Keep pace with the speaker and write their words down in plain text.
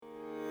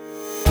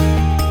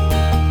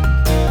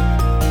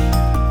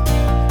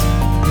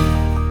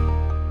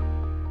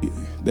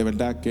De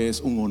verdad que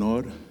es un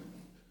honor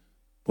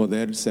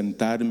poder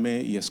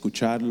sentarme y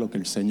escuchar lo que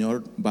el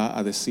Señor va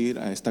a decir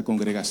a esta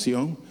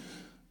congregación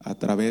a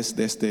través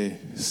de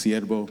este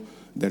siervo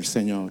del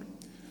Señor.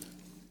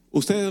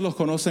 Ustedes los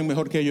conocen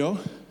mejor que yo.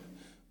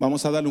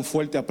 Vamos a darle un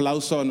fuerte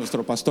aplauso a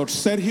nuestro pastor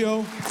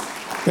Sergio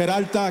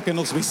Peralta, que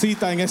nos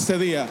visita en este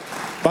día.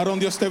 Varón,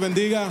 Dios te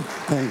bendiga.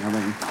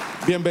 Amén.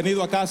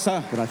 Bienvenido a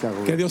casa. Gracias,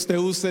 que Dios te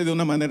use de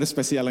una manera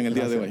especial en el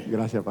día de hoy.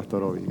 Gracias,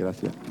 Pastor Obi.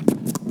 Gracias.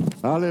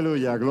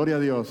 Aleluya, gloria a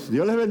Dios.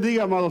 Dios les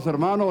bendiga, amados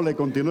hermanos. Le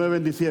continúe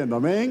bendiciendo.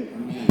 Amén.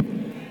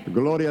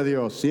 Gloria a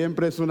Dios.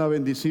 Siempre es una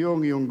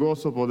bendición y un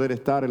gozo poder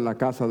estar en la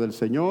casa del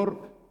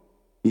Señor,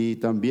 y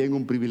también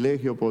un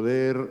privilegio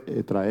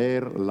poder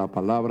traer la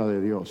palabra de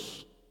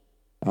Dios.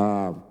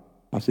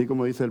 Así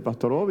como dice el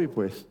Pastor Obi,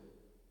 pues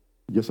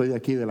yo soy de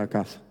aquí de la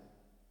casa.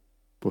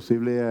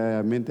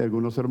 Posiblemente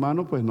algunos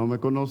hermanos pues no me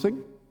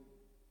conocen,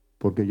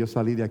 porque yo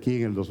salí de aquí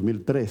en el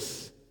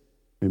 2003.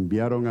 Me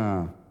enviaron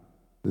a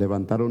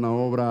levantar una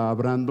obra a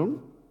Brandon,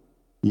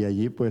 y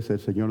allí pues el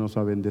Señor nos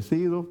ha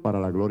bendecido para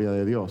la gloria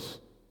de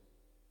Dios.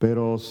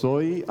 Pero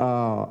soy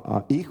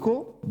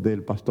hijo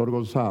del pastor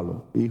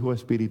Gonzalo, hijo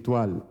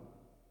espiritual.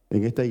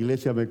 En esta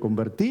iglesia me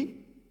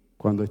convertí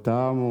cuando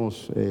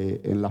estábamos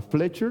en la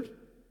Fletcher,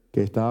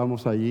 que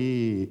estábamos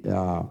allí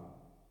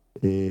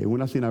en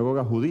una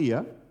sinagoga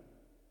judía.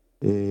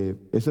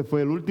 Ese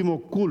fue el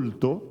último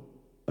culto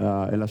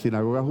en la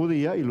sinagoga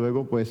judía, y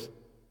luego pues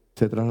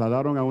se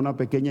trasladaron a una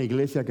pequeña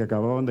iglesia que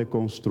acababan de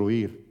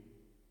construir.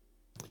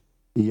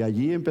 Y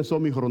allí empezó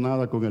mi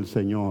jornada con el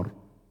Señor.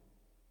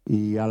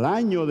 Y al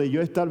año de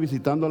yo estar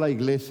visitando la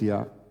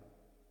iglesia,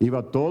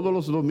 iba todos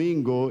los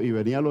domingos y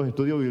venía a los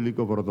estudios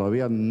bíblicos, pero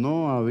todavía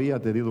no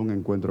había tenido un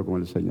encuentro con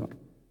el Señor.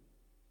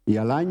 Y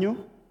al año,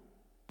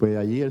 pues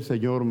allí el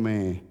Señor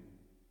me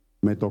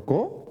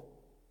tocó,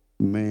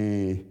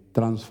 me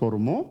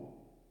transformó,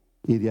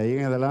 y de ahí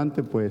en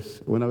adelante,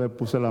 pues una vez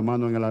puse la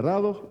mano en el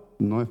arado,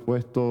 no he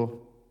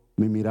puesto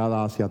mi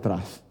mirada hacia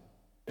atrás,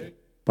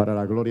 para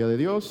la gloria de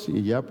Dios.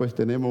 Y ya pues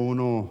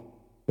tenemos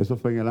eso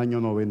fue en el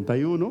año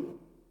 91,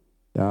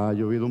 ya ha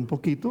llovido un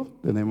poquito,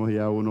 tenemos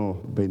ya unos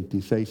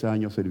 26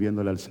 años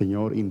sirviéndole al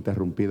Señor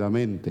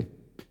interrumpidamente,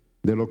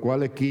 de los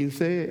cuales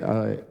 15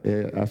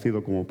 ha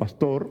sido como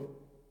pastor.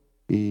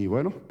 Y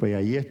bueno, pues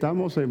ahí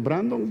estamos en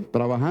Brandon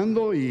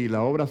trabajando, y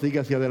la obra sigue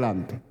hacia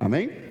adelante.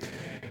 Amén.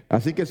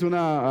 Así que es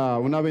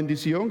una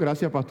bendición.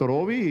 Gracias, Pastor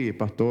Obi y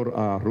Pastor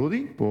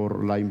Rudy,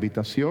 por la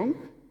invitación.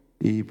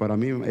 Y para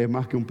mí es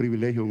más que un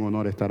privilegio, un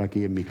honor estar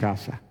aquí en mi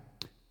casa.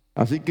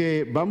 Así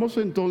que vamos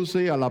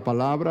entonces a la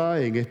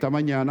palabra en esta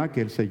mañana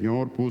que el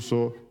Señor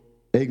puso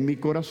en mi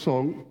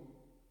corazón.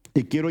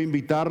 Y quiero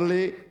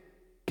invitarle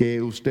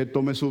que usted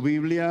tome su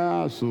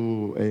Biblia,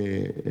 su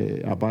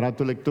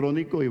aparato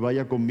electrónico, y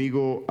vaya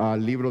conmigo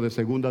al libro de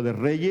Segunda de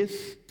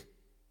Reyes,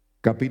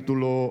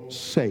 capítulo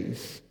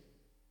 6.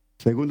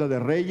 Segunda de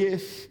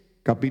Reyes,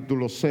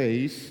 capítulo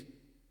 6.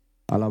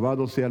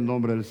 Alabado sea el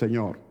nombre del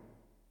Señor.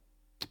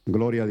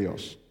 Gloria a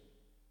Dios.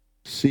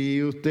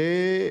 Si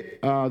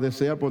usted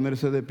desea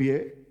ponerse de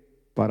pie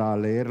para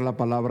leer la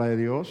palabra de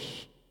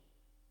Dios,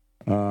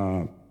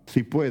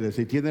 si puede,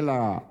 si tiene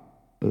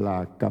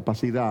la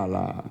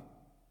capacidad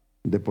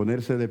de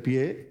ponerse de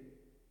pie,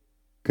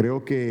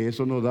 creo que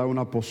eso nos da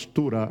una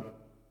postura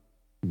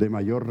de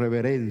mayor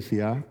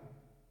reverencia,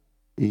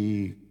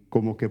 y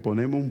como que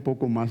ponemos un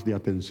poco más de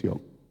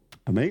atención.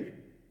 Amén.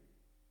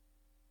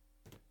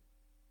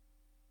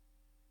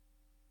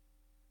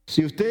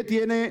 Si usted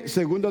tiene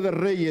Segunda de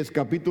Reyes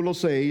capítulo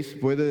 6,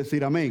 puede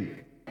decir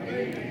amén.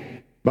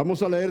 Amén.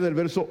 Vamos a leer del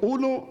verso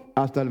 1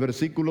 hasta el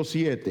versículo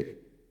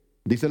 7.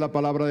 Dice la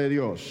palabra de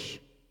Dios: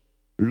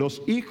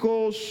 los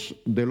hijos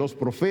de los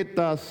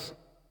profetas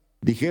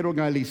dijeron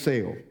a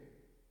Eliseo: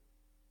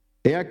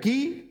 he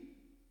aquí,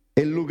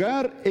 el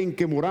lugar en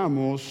que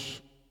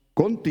moramos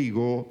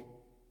contigo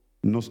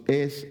nos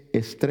es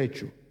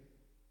estrecho.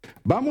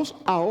 Vamos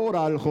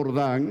ahora al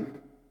Jordán,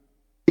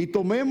 y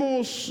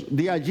tomemos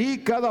de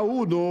allí cada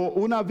uno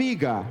una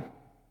viga,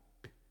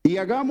 y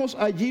hagamos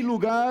allí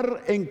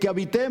lugar en que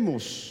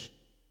habitemos.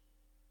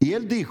 Y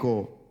él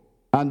dijo: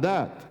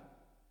 andad.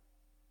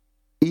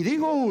 Y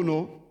dijo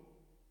uno: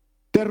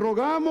 te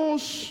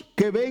rogamos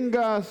que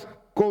vengas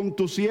con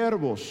tus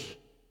siervos.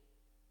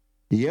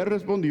 Y él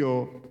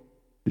respondió: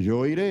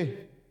 yo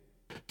iré.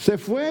 Se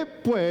fue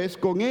pues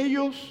con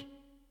ellos,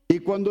 y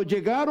cuando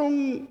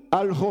llegaron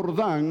al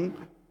Jordán,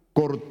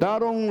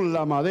 cortaron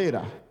la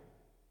madera.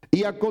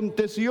 Y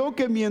aconteció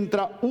que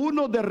mientras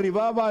uno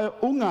derribaba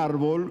un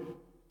árbol,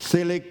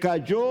 se le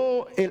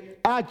cayó el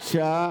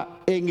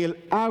hacha en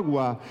el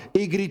agua,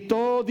 y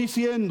gritó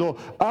diciendo: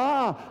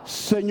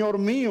 Señor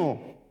mío,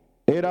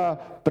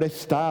 era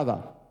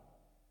prestada.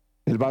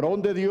 El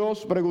varón de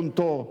Dios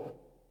preguntó: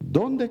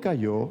 ¿dónde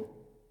cayó?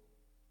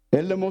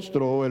 Él le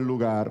mostró el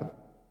lugar.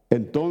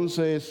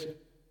 Entonces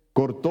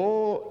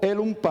cortó él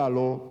un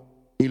palo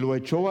y lo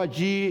echó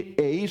allí,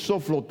 e hizo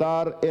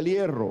flotar el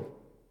hierro,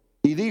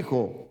 y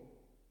dijo: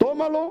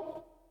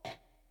 tómalo.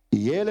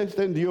 Y él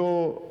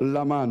extendió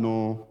la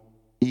mano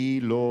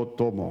y lo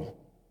tomó.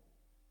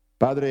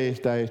 Padre,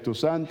 esta es tu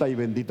santa y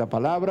bendita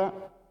palabra.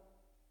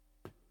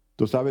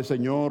 Tú sabes,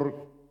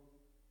 Señor,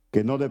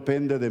 que no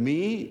depende de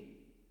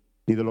mí,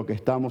 ni de lo que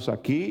estamos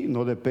aquí,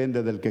 no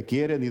depende del que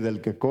quiere ni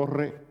del que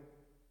corre,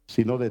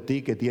 sino de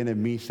ti que tienes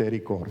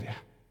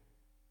misericordia.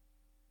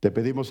 Te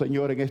pedimos,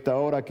 Señor, en esta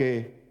hora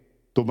que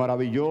tu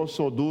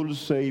maravilloso,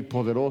 dulce y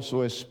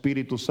poderoso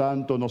Espíritu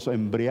Santo nos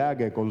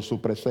embriague con su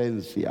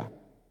presencia.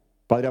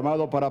 Padre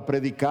amado, para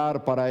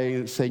predicar, para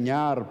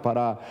enseñar,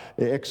 para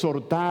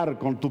exhortar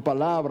con tu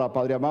palabra,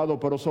 Padre amado,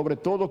 pero sobre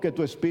todo que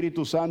tu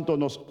Espíritu Santo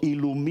nos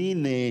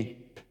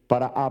ilumine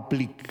para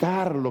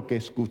aplicar lo que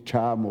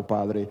escuchamos,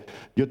 Padre.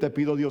 Yo te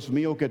pido, Dios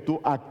mío, que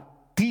tú actives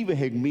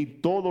en mí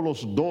todos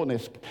los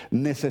dones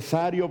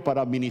necesarios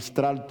para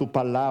ministrar tu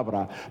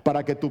palabra,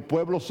 para que tu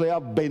pueblo sea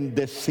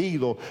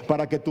bendecido,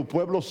 para que tu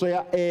pueblo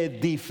sea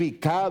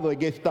edificado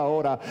en esta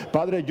hora.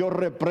 Padre, yo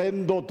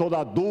reprendo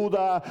toda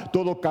duda,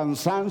 todo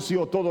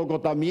cansancio, todo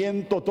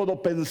agotamiento,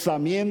 todo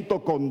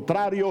pensamiento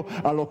contrario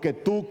a lo que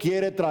tú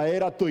quieres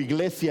traer a tu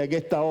iglesia en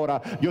esta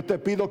hora. Yo te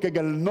pido que en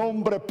el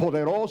nombre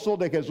poderoso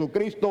de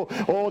Jesucristo,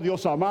 oh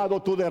Dios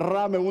amado, tú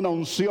derrame una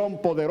unción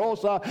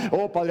poderosa,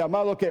 oh Padre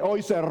amado, que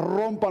hoy se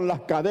rompan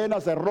las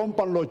cadenas, se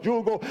rompan los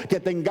yugos, que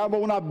tengamos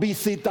una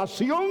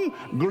visitación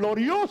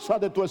gloriosa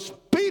de tu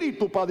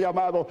Espíritu, Padre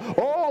amado.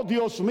 Oh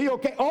Dios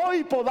mío, que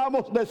hoy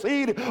podamos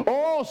decir,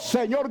 oh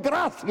Señor,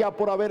 gracias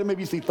por haberme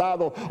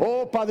visitado.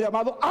 Oh Padre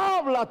amado,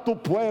 habla a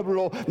tu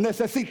pueblo.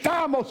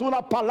 Necesitamos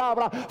una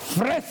palabra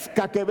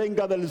fresca que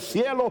venga del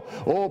cielo,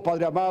 oh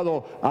Padre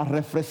amado, a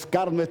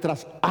refrescar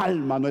nuestras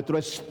almas, nuestro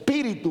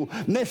espíritu.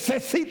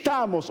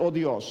 Necesitamos, oh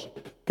Dios,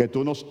 que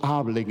tú nos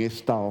hables en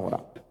esta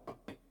hora.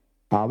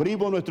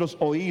 Abrimos nuestros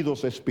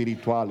oídos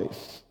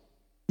espirituales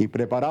y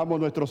preparamos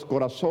nuestros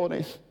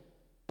corazones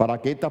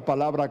para que esta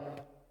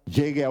palabra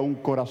llegue a un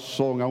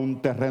corazón, a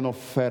un terreno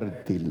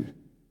fértil.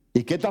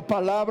 Y que esta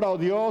palabra, oh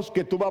Dios,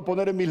 que tú vas a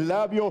poner en mis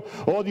labios,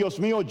 oh Dios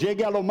mío,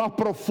 llegue a lo más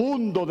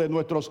profundo de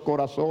nuestros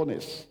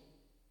corazones.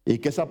 Y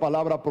que esa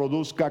palabra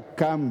produzca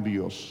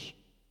cambios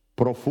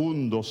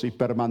profundos y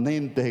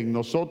permanentes en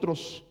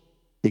nosotros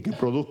y que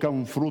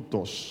produzcan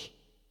frutos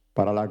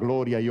para la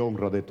gloria y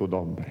honra de tu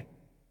nombre.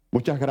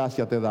 Muchas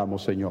gracias te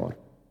damos, Señor,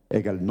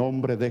 en el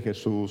nombre de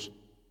Jesús.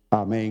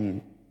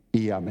 Amén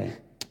y amén.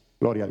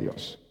 Gloria a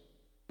Dios.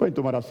 Pueden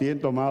tomar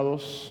asiento,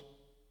 amados.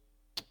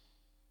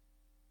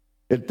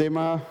 El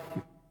tema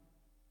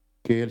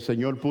que el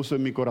Señor puso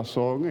en mi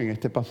corazón en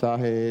este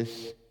pasaje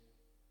es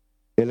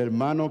el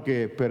hermano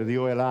que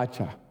perdió el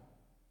hacha.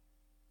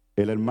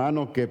 El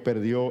hermano que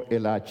perdió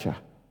el hacha.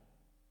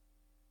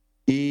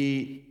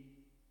 Y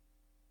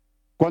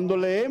cuando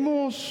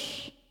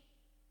leemos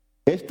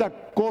esta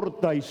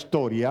corta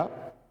historia,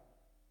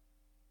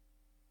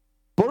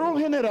 por lo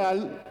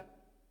general,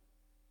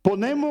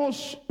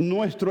 ponemos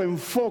nuestro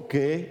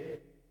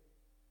enfoque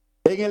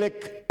en el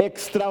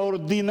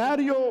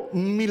extraordinario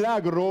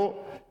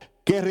milagro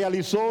que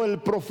realizó el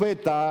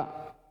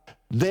profeta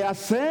de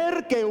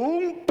hacer que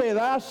un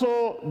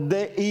pedazo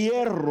de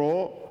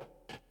hierro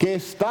que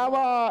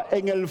estaba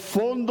en el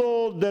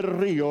fondo del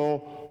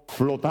río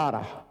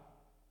flotara.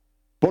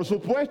 Por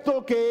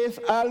supuesto que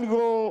es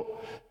algo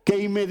que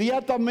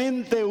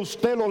inmediatamente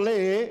usted lo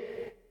lee,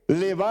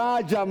 le va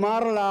a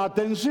llamar la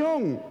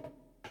atención,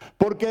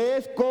 porque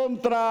es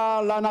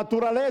contra la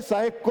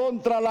naturaleza, es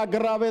contra la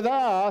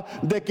gravedad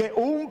de que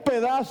un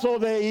pedazo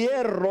de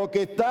hierro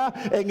que está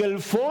en el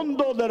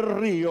fondo del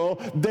río,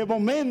 de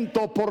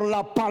momento por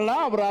la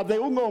palabra de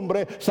un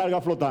hombre,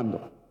 salga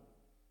flotando.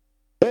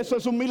 Eso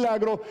es un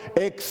milagro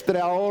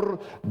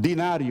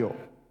extraordinario.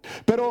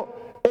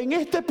 Pero en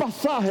este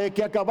pasaje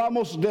que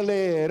acabamos de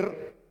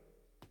leer,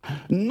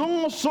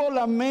 no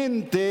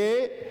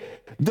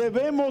solamente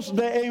debemos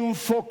de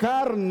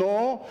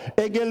enfocarnos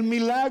en el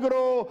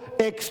milagro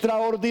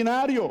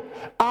extraordinario.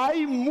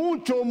 Hay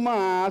mucho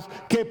más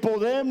que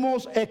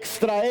podemos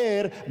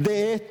extraer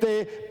de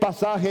este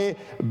pasaje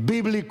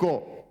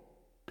bíblico.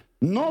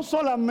 No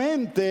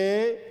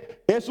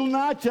solamente es un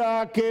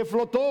hacha que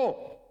flotó.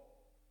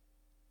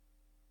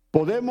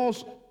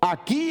 Podemos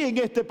aquí en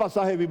este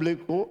pasaje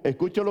bíblico,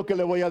 escuche lo que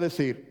le voy a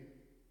decir,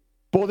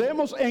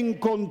 podemos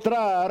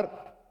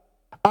encontrar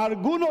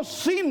algunos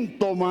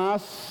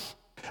síntomas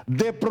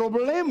de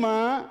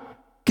problema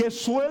que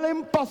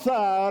suelen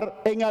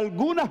pasar en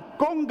algunas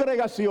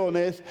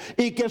congregaciones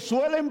y que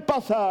suelen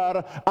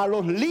pasar a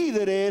los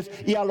líderes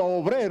y a los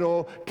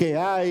obreros que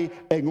hay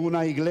en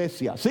una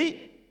iglesia.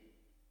 Sí,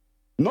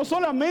 no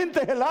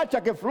solamente es el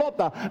hacha que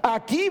flota.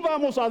 Aquí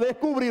vamos a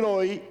descubrir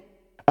hoy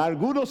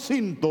algunos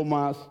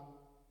síntomas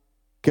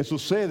que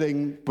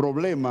suceden,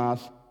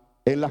 problemas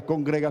en las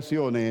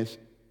congregaciones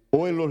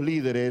o en los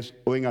líderes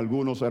o en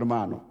algunos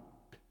hermanos.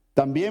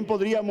 También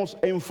podríamos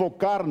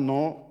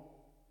enfocarnos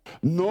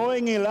no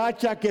en el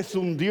hacha que se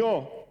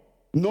hundió,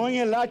 no en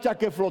el hacha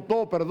que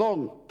flotó,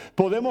 perdón.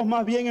 Podemos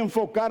más bien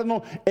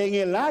enfocarnos en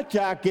el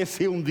hacha que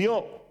se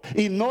hundió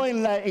y no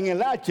en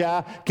el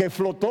hacha que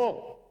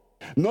flotó.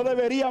 No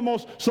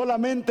deberíamos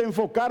solamente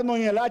enfocarnos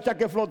en el hacha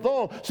que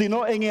flotó,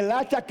 sino en el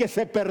hacha que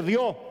se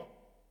perdió.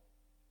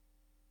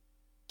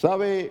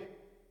 ¿Sabe?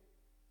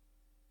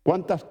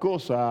 ¿Cuántas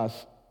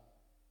cosas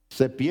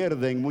se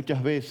pierden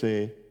muchas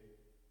veces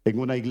en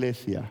una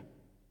iglesia?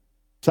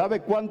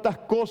 ¿Sabe cuántas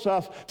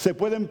cosas se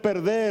pueden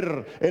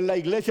perder en la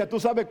iglesia? ¿Tú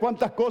sabes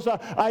cuántas cosas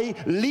hay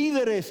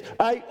líderes,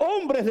 hay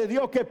hombres de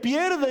Dios que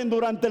pierden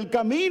durante el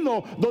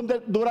camino,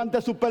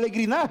 durante su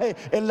peregrinaje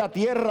en la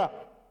tierra?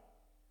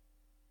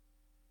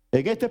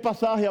 En este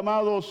pasaje,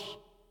 amados,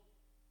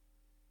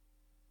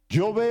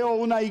 yo veo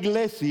una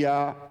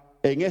iglesia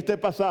en este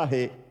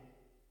pasaje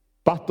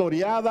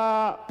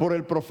pastoreada por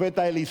el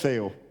profeta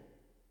Eliseo.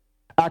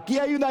 Aquí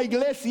hay una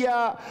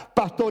iglesia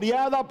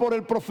pastoreada por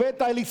el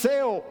profeta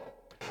Eliseo.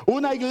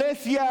 Una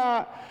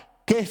iglesia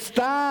que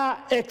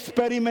está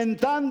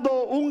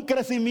experimentando un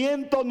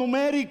crecimiento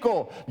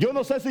numérico. Yo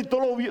no sé si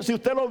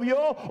usted lo vio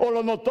o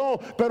lo notó,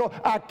 pero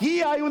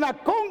aquí hay una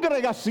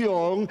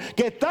congregación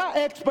que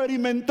está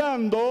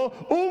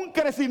experimentando un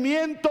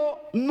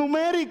crecimiento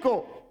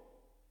numérico.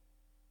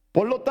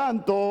 Por lo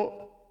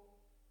tanto,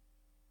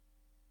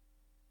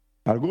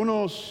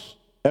 algunos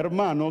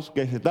hermanos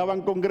que se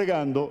estaban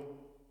congregando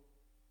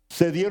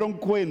se dieron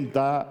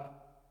cuenta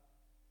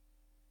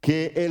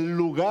que el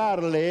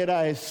lugar le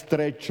era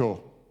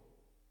estrecho,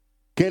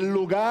 que el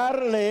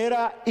lugar le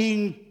era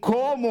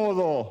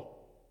incómodo.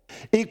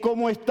 Y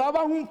como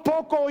estaban un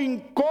poco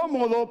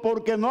incómodos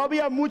porque no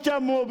había mucha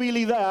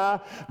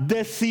movilidad,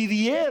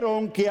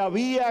 decidieron que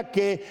había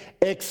que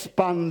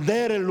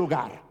expandir el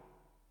lugar.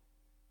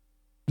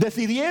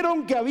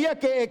 Decidieron que había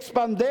que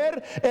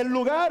expandir el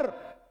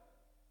lugar.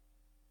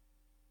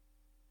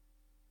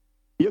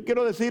 Yo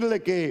quiero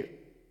decirle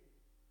que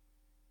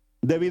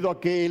debido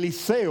a que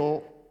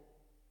Eliseo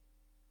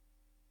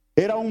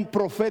era un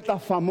profeta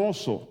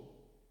famoso,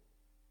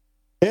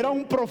 era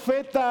un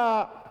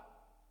profeta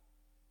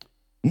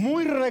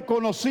muy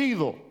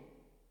reconocido,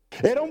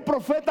 era un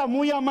profeta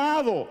muy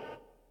amado,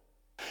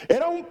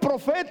 era un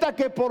profeta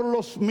que por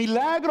los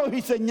milagros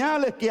y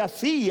señales que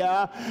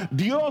hacía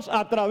Dios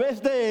a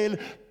través de él,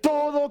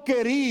 todos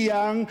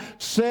querían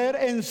ser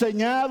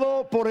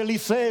enseñados por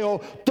Eliseo,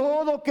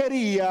 todos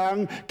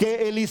querían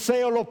que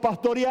Eliseo los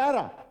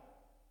pastoreara.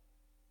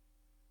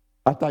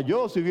 Hasta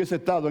yo, si hubiese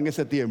estado en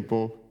ese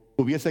tiempo,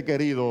 hubiese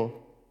querido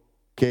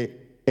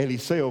que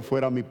Eliseo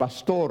fuera mi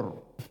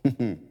pastor.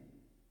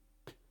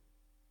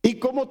 Y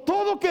como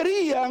todos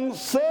querían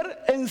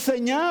ser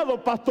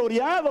enseñados,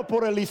 pastoreados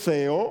por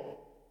Eliseo,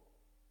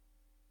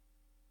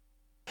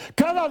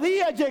 cada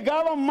día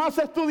llegaban más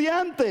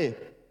estudiantes,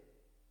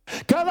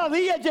 cada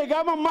día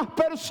llegaban más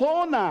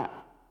personas.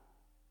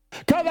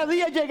 Cada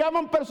día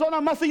llegaban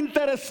personas más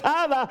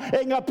interesadas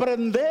en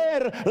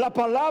aprender la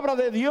palabra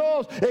de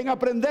Dios, en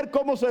aprender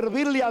cómo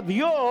servirle a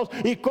Dios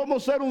y cómo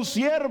ser un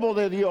siervo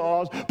de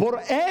Dios. Por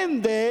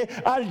ende,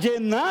 al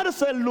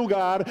llenarse el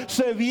lugar,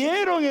 se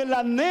vieron en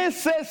la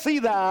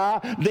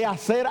necesidad de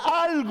hacer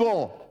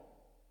algo.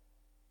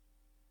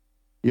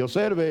 Y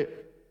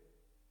observe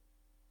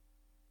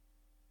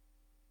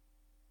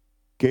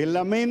que en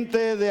la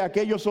mente de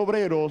aquellos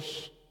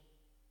obreros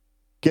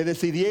que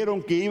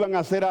decidieron que iban a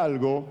hacer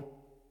algo,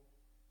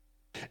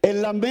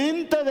 en la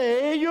mente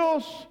de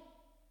ellos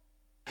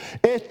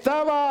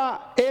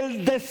estaba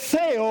el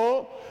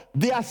deseo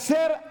de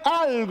hacer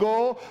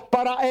algo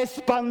para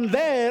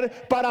expandir,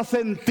 para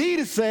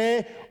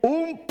sentirse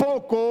un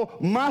poco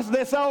más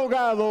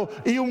desahogado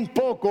y un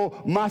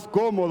poco más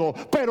cómodo.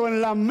 Pero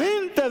en la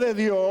mente de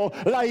Dios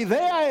la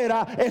idea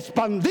era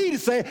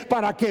expandirse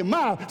para que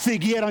más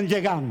siguieran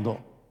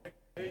llegando.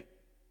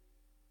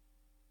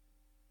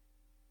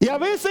 Y a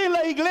veces en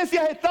las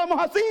iglesias estamos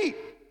así.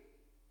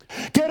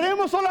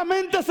 Queremos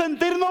solamente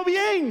sentirnos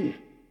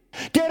bien.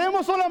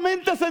 Queremos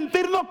solamente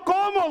sentirnos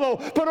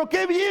cómodos. Pero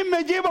qué bien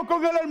me llevo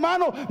con el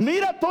hermano.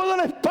 Mira todo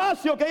el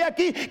espacio que hay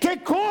aquí.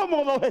 Qué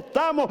cómodos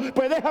estamos.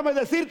 Pues déjame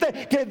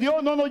decirte que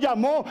Dios no nos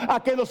llamó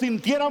a que nos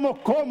sintiéramos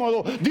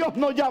cómodos. Dios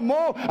nos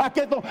llamó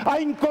a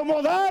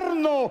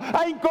incomodarnos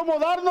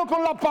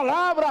con la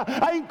palabra,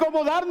 a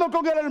incomodarnos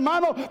con el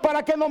hermano,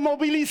 para que nos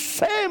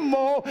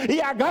movilicemos y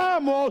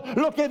hagamos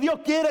lo que Dios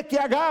quiere que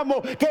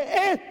hagamos.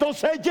 Que esto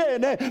se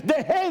llene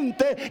de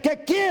gente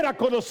que quiera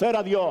conocer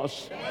a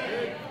Dios.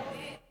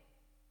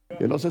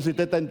 Yo no sé si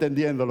usted está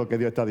entendiendo lo que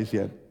Dios está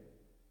diciendo.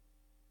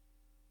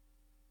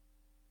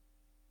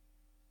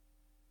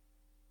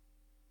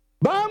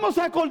 Vamos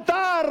a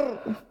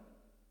cortar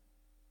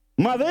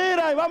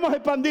madera y vamos a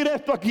expandir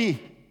esto aquí.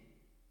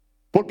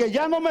 Porque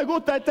ya no me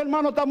gusta, este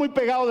hermano está muy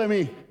pegado de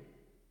mí.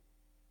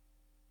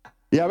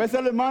 Y a veces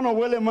el hermano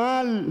huele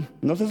mal,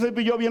 no se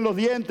cepilló bien los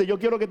dientes, yo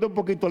quiero que esté un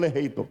poquito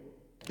lejito.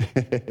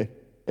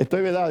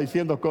 Estoy, ¿verdad?,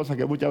 diciendo cosas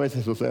que muchas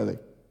veces suceden.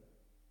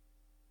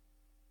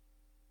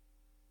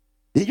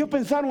 Y ellos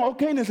pensaron,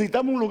 ok,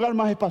 necesitamos un lugar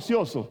más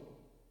espacioso.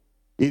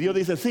 Y Dios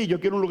dice, sí, yo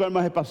quiero un lugar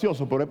más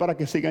espacioso, pero es para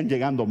que sigan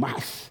llegando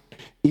más,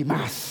 y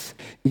más,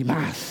 y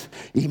más,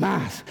 y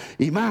más,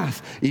 y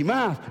más, y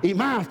más, y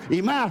más,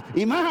 y más,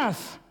 y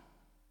más.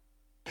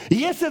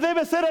 Y ese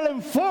debe ser el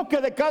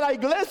enfoque de cada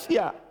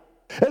iglesia.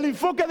 El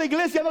enfoque de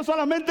iglesia no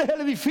solamente es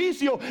el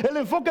edificio, el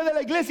enfoque de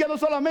la iglesia no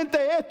solamente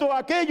esto o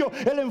aquello,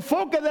 el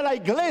enfoque de la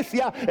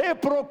iglesia es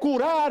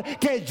procurar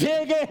que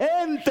llegue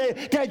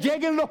gente, que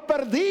lleguen los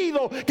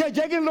perdidos, que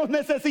lleguen los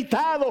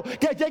necesitados,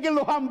 que lleguen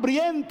los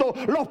hambrientos,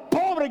 los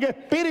pobres en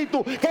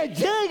espíritu, que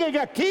lleguen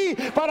aquí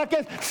para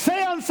que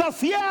sean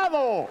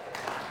saciados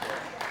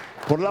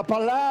por la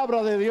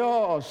palabra de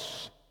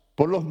Dios,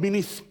 por los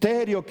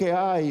ministerios que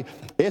hay.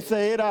 Esa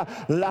era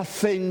la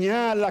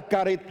señal,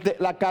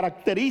 la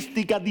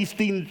característica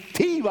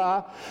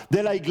distintiva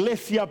de la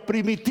iglesia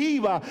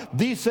primitiva.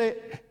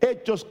 Dice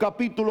Hechos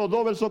capítulo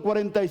 2 verso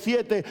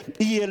 47,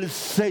 y el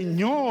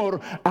Señor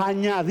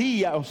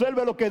añadía,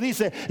 observe lo que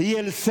dice, y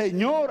el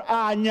Señor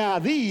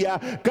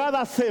añadía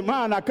cada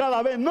semana,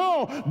 cada vez,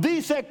 no,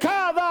 dice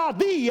cada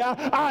día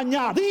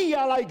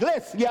añadía a la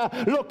iglesia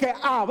lo que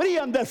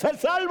habrían de ser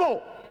salvos.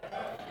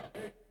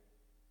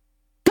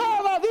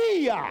 Cada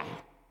día,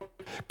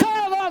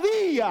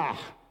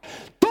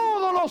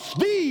 todos los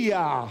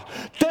días,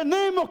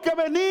 tenemos que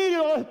venir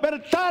y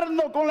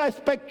despertarnos con la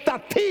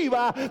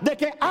expectativa de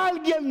que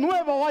alguien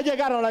nuevo va a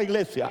llegar a la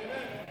iglesia.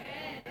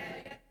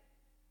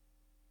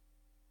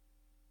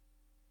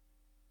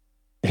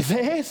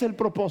 Ese es el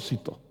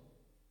propósito.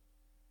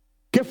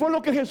 ¿Qué fue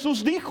lo que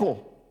Jesús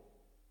dijo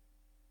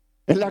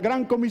en la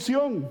gran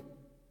comisión?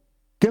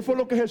 ¿Qué fue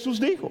lo que Jesús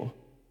dijo?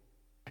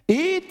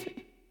 Id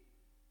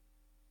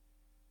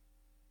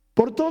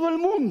por todo el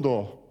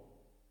mundo,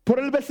 por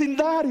el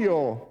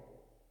vecindario,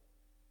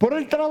 por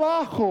el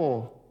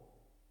trabajo,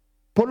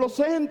 por los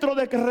centros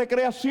de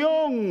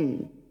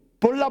recreación,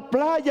 por la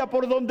playa,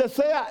 por donde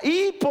sea,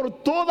 y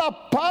por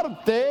toda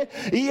parte,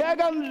 y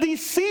hagan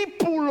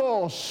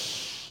discípulos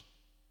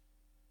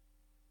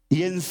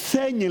y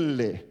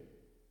enséñenle.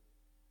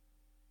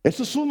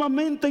 Eso es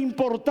sumamente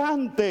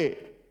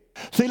importante.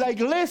 Si la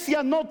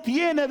iglesia no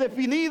tiene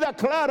definida,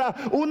 clara,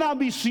 una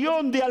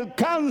visión de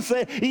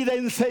alcance y de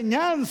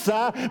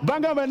enseñanza,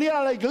 van a venir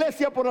a la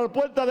iglesia por la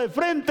puerta de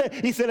frente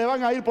y se le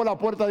van a ir por la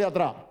puerta de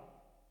atrás.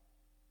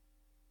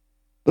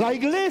 La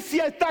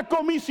iglesia está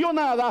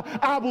comisionada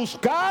a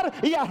buscar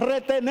y a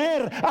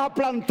retener, a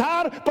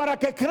plantar para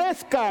que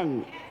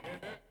crezcan.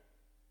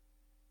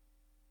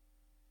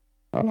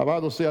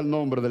 Alabado sea el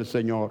nombre del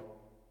Señor.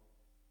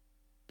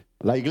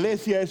 La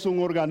iglesia es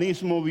un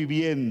organismo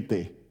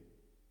viviente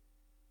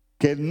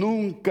que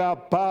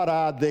nunca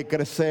para de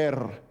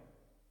crecer,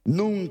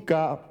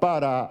 nunca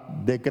para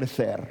de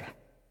crecer.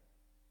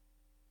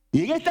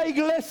 Y en esta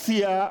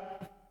iglesia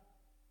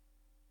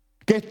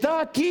que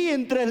está aquí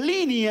entre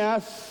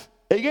líneas,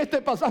 en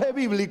este pasaje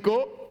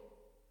bíblico,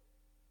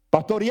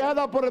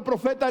 pastoreada por el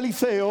profeta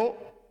Eliseo,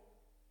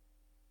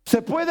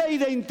 se puede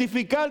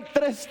identificar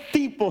tres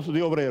tipos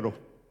de obreros,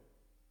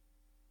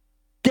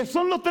 que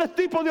son los tres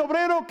tipos de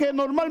obreros que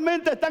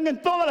normalmente están en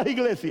todas las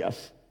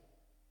iglesias.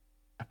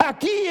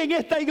 Aquí en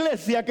esta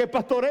iglesia que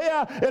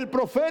pastorea el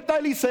profeta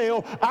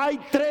Eliseo hay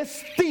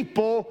tres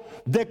tipos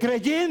de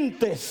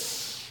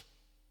creyentes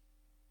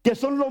que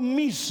son lo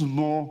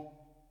mismo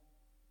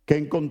que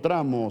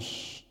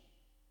encontramos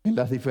en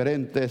las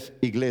diferentes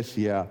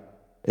iglesias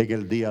en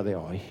el día de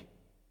hoy.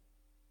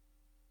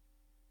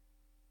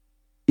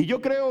 Y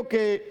yo creo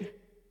que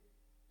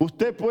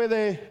usted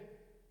puede,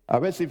 a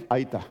ver si,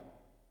 ahí está,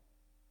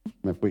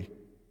 me fui,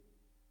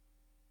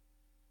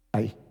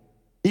 ahí.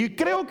 Y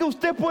creo que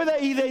usted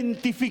puede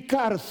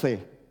identificarse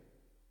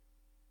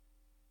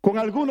con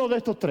alguno de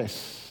estos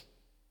tres.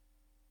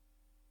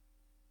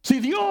 Si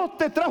Dios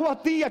te trajo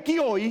a ti aquí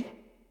hoy,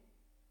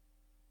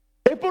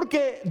 es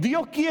porque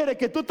Dios quiere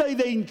que tú te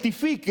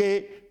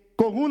identifiques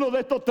con uno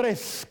de estos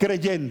tres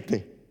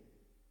creyentes.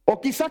 O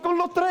quizá con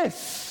los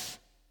tres,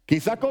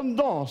 quizá con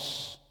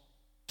dos.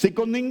 Si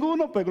con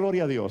ninguno, pues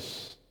gloria a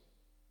Dios.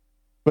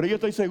 Pero yo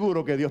estoy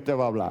seguro que Dios te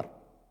va a hablar.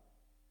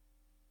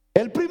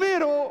 El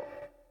primero,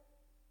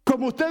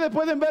 como ustedes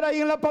pueden ver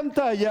ahí en la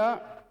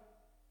pantalla,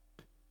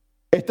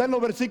 está en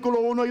los versículos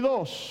 1 y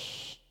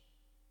 2.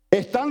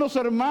 Están los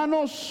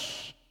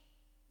hermanos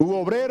u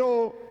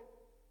obreros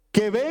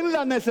que ven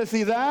la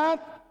necesidad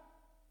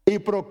y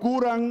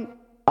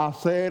procuran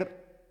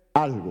hacer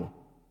algo.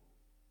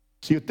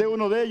 Si usted es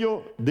uno de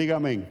ellos, diga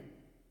amén.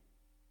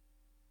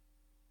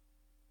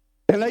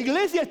 En la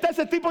iglesia está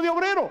ese tipo de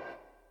obrero.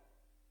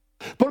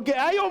 Porque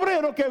hay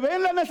obreros que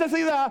ven la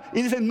necesidad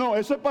y dicen, no,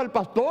 eso es para el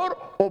pastor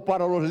o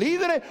para los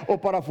líderes o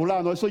para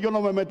fulano, eso yo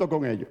no me meto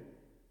con ellos.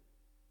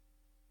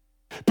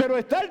 Pero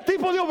está el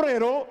tipo de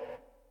obrero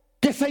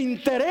que se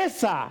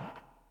interesa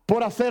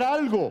por hacer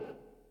algo.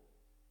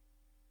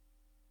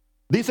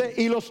 Dice,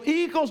 y los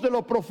hijos de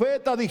los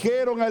profetas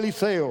dijeron a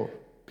Eliseo,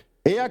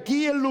 he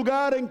aquí el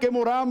lugar en que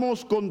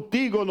moramos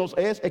contigo nos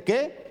es,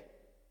 ¿qué?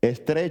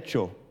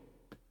 Estrecho.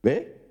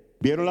 ¿Ve?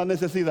 ¿Vieron la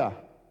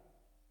necesidad?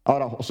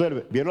 Ahora,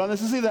 observe, vieron la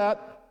necesidad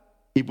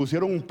y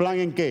pusieron un plan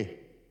 ¿en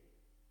qué?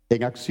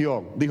 En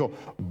acción. Dijo,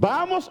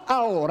 vamos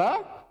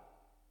ahora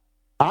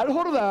al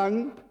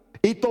Jordán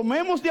y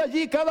tomemos de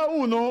allí cada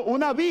uno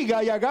una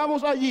viga y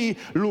hagamos allí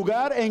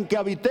lugar en que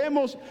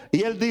habitemos.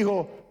 Y él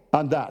dijo,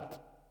 andad.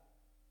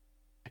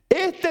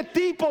 Este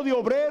tipo de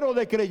obrero,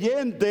 de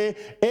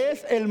creyente,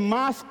 es el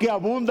más que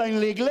abunda en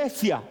la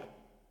iglesia.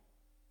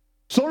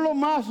 Son lo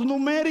más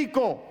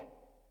numérico.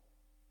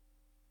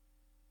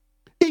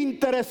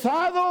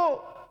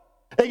 Interesado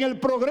en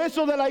el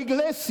progreso de la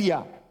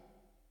iglesia.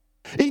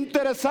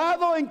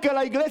 Interesado en que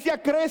la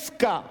iglesia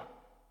crezca.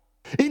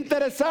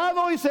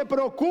 Interesado y se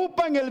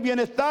preocupa en el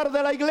bienestar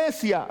de la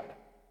iglesia.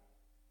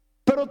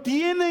 Pero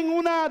tienen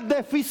una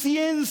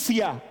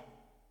deficiencia.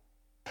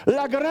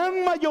 La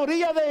gran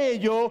mayoría de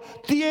ellos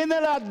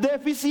tiene la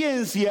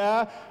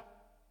deficiencia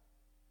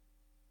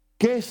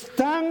que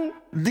están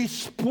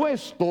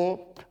dispuestos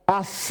a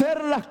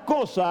hacer las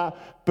cosas,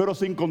 pero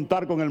sin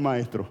contar con el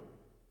maestro.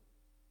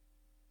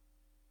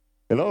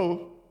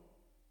 Hello.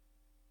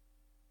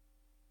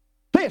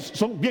 Ustedes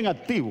son bien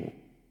activos.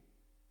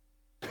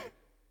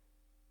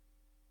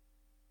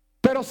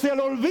 Pero se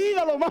le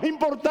olvida lo más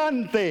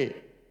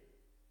importante.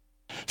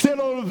 Se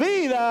le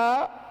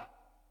olvida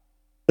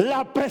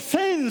la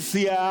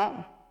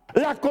presencia,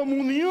 la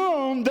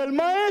comunión del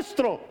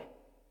maestro.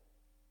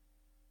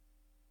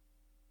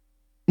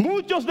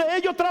 Muchos de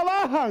ellos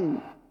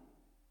trabajan,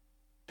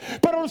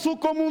 pero su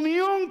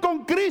comunión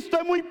con Cristo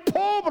es muy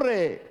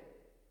pobre.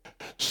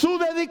 Su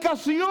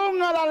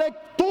dedicación a la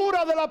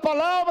lectura de la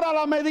palabra, a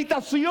la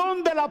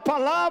meditación de la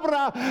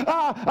palabra,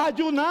 a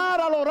ayunar,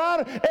 a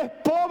orar, es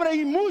pobre,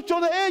 y muchos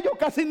de ellos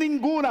casi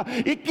ninguna.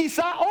 Y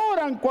quizá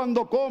oran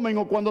cuando comen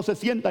o cuando se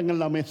sientan en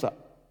la mesa.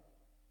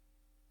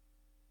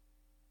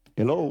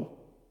 Hello.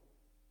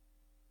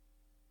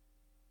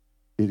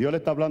 Y Dios le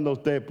está hablando a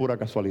usted pura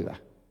casualidad.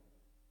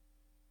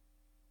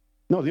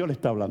 No, Dios le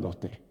está hablando a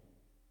usted.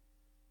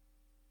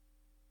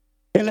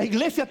 En la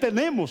iglesia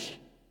tenemos,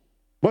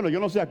 bueno,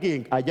 yo no sé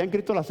aquí, allá en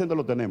Cristo la Senda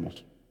lo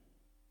tenemos.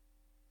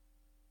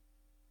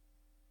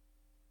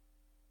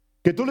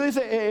 Que tú le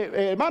dices,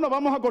 hermano,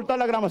 vamos a cortar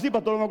la grama. Sí,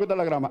 pastor, vamos a cortar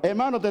la grama.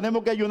 Hermano,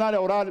 tenemos que ayunar y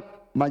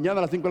orar mañana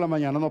a las 5 de la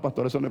mañana. No,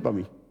 pastor, eso no es para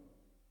mí.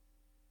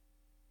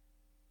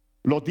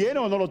 ¿Lo tiene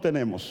o no lo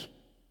tenemos?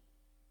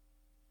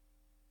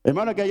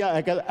 Hermano,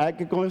 hay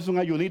que comerse un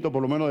ayunito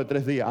por lo menos de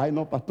 3 días. Ay,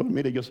 no, pastor,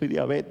 mire, yo soy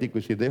diabético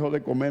y si dejo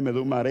de comer me da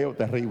un mareo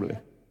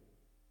terrible.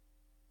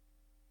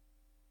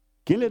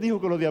 ¿Quién le dijo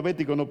que los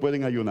diabéticos no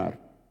pueden ayunar?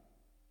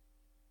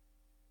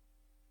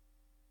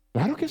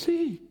 Claro que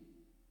sí.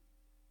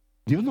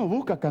 Dios no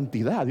busca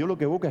cantidad, Dios lo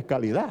que busca es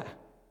calidad.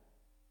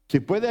 Si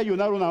puede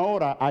ayunar 1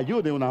 hora,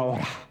 ayude 1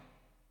 hora.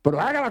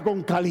 Pero hágala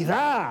con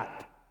calidad,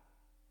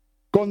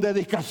 con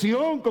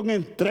dedicación, con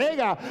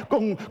entrega,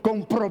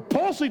 con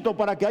propósito,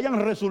 para que hayan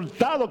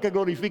resultados que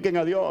glorifiquen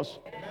a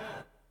Dios.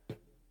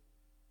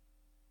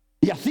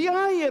 Y así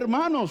hay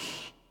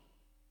hermanos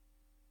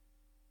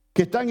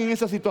que están en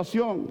esa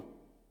situación.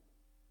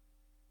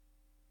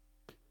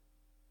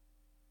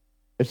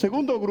 El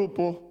segundo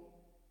grupo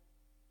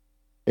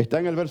está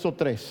en el verso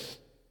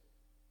 3.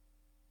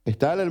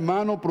 Está el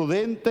hermano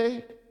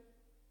prudente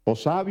o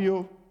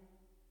sabio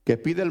que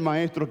pide al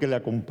maestro que le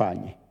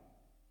acompañe.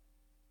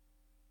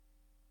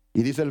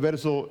 Y dice el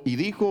verso, y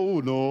dijo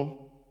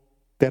uno,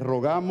 te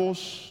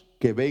rogamos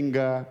que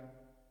venga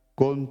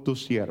con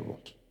tus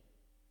siervos.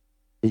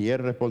 Y él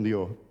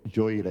respondió,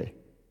 yo iré.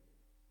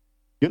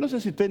 Yo no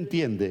sé si usted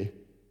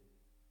entiende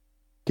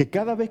que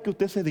cada vez que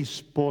usted se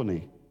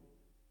dispone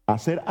a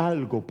hacer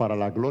algo para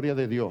la gloria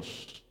de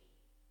Dios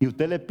y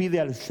usted le pide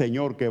al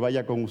Señor que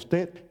vaya con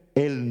usted,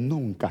 Él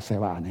nunca se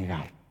va a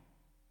negar.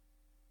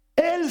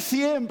 Él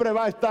siempre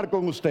va a estar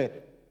con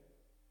usted.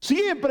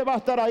 Siempre va a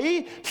estar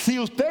ahí si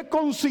usted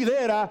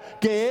considera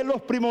que Él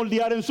es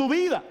primordial en su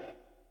vida.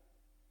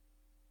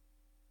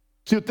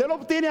 Si usted lo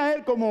tiene a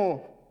Él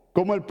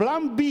como el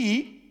plan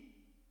B,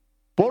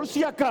 por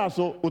si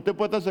acaso, usted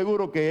puede estar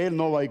seguro que Él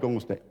no va a ir con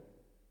usted.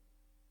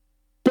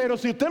 Pero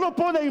si usted lo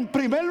pone en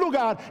primer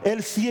lugar,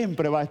 Él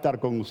siempre va a estar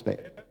con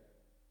usted,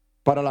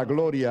 para la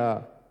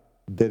gloria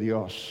de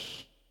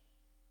Dios.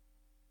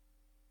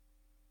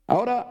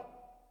 Ahora,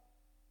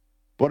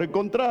 por el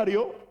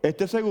contrario,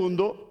 este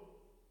segundo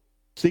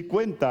sí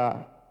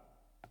cuenta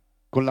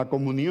con la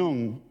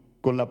comunión,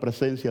 con la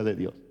presencia de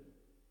Dios.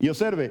 Y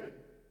observe,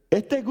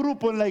 este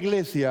grupo en la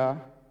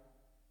iglesia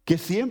que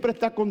siempre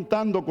está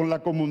contando con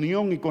la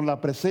comunión y con la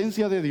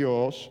presencia de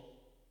Dios,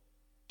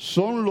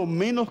 son los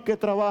menos que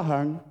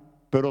trabajan,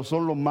 pero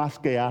son los más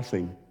que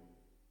hacen.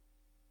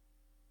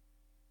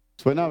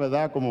 Suena,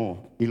 ¿verdad?,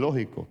 como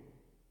ilógico.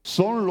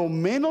 Son los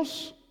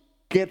menos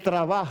que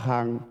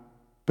trabajan,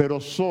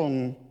 pero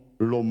son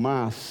los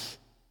más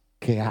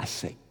que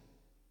hacen.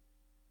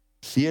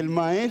 Si el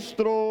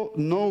maestro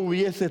no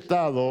hubiese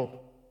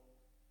estado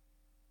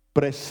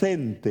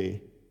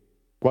presente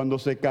cuando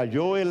se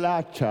cayó el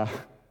hacha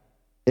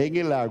en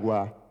el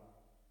agua,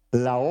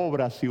 la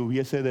obra se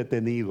hubiese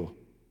detenido.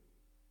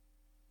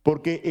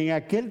 Porque en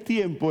aquel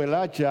tiempo el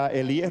hacha,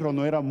 el hierro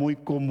no era muy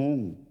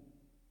común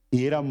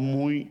y era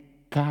muy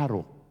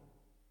caro.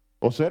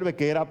 Observe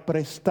que era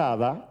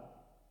prestada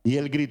y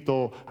él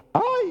gritó,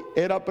 ¡ay!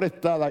 Era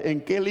prestada.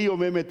 ¿En qué lío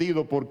me he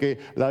metido? Porque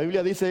la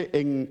Biblia dice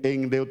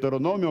en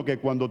Deuteronomio que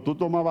cuando tú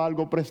tomabas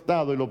algo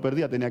prestado y lo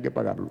perdías, tenías que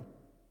pagarlo.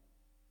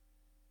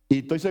 Y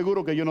estoy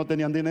seguro que ellos no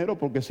tenían dinero,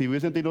 porque si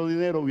hubiesen tenido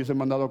dinero hubiesen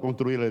mandado a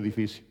construir el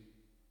edificio.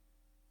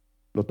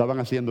 Lo estaban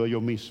haciendo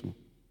ellos mismos.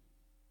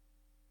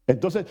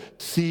 Entonces,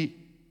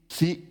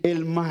 si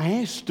el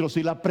maestro,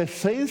 si la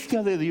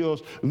presencia de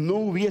Dios no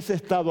hubiese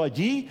estado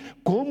allí,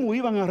 ¿cómo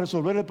iban a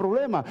resolver el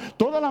problema?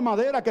 Toda la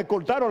madera que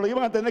cortaron la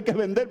iban a tener que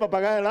vender para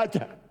pagar el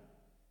hacha.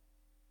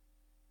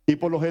 Y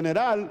por lo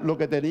general, lo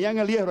que tenían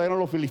el hierro eran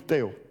los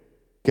filisteos,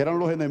 que eran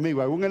los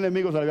enemigos. Algún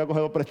enemigo se le había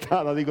cogido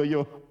prestada, digo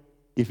yo.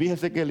 Y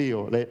fíjese qué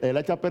lío, el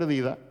hacha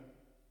perdida.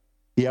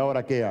 ¿Y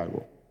ahora qué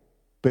hago?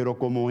 Pero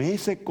como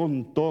ese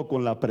contó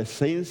con la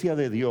presencia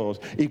de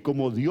Dios y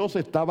como Dios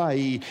estaba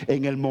ahí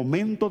en el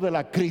momento de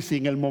la crisis,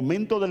 en el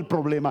momento del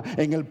problema,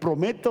 en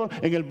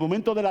el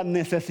momento de la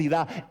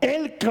necesidad,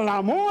 él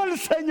clamó al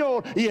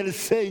Señor y el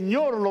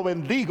Señor lo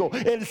bendijo.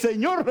 El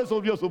Señor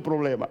resolvió su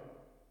problema.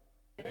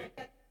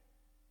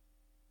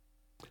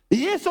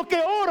 Y esos que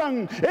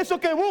oran, esos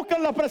que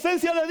buscan la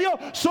presencia de Dios,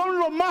 son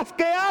los más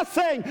que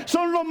hacen.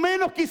 Son los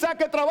menos quizás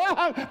que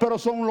trabajan, pero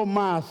son los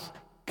más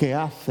que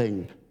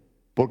hacen.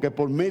 Porque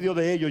por medio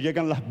de ellos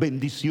llegan las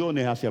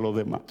bendiciones hacia los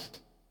demás.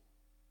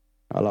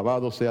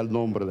 Alabado sea el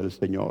nombre del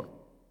Señor.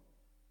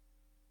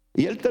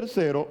 Y el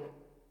tercero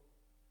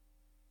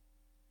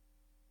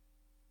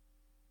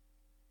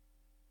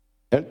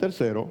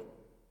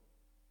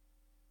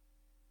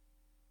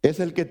es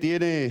el que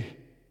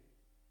tiene...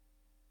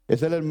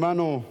 Es el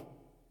hermano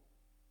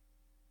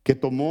que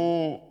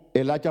tomó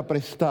el hacha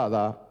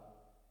prestada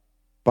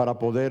para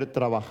poder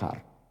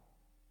trabajar.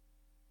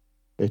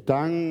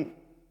 Están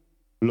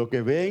los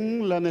que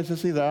ven la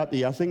necesidad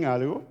y hacen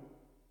algo,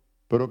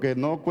 pero que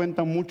no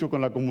cuentan mucho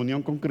con la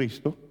comunión con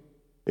Cristo.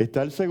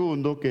 Está el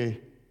segundo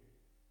que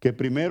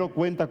primero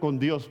cuenta con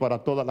Dios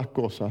para todas las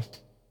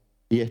cosas.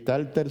 Y está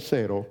el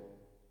tercero,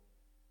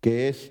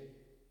 que es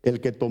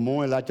el que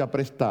tomó el hacha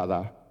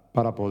prestada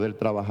para poder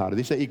trabajar.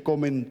 Dice,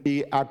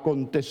 y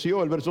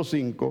aconteció, el verso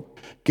 5,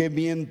 que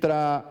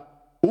mientras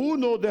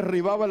uno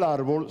derribaba el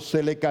árbol,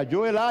 se le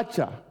cayó el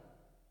hacha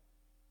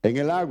en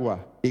el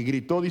agua y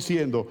gritó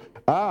diciendo,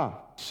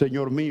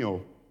 Señor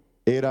mío,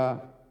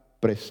 era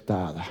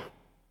prestada.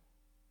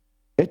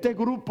 Este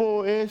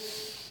grupo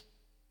es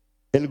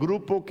el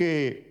grupo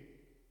que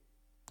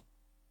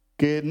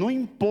no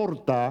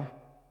importa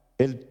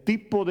el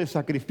tipo de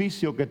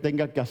sacrificio que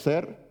tenga que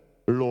hacer,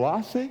 lo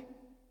hace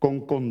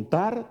con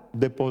contar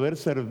de poder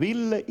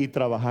servirle y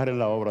trabajar en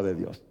la obra de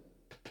Dios.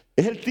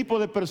 Es el tipo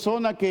de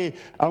persona que,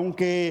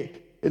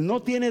 aunque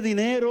no tiene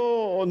dinero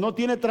o no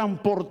tiene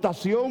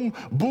transportación,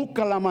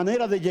 busca la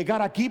manera de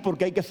llegar aquí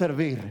porque hay que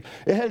servir.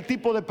 Es el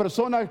tipo de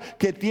persona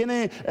que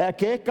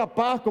que es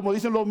capaz, como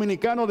dicen los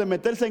dominicanos, de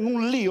meterse en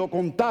un lío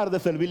con tal de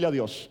servirle a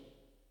Dios.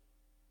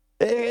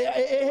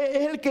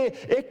 Es el que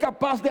es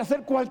capaz de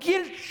hacer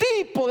cualquier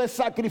tipo de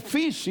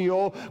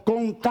sacrificio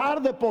con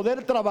tal de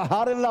poder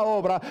trabajar en la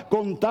obra,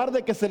 con tal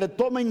de que se le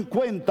tome en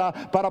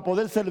cuenta para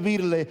poder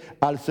servirle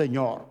al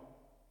Señor.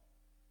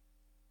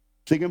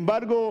 Sin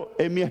embargo,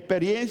 en mi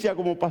experiencia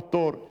como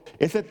pastor,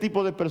 ese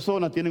tipo de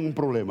personas tienen un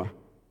problema,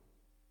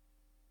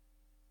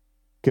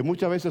 que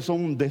muchas veces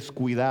son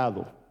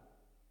descuidados.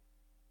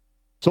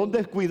 Son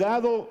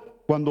descuidados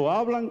cuando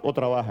hablan o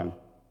trabajan.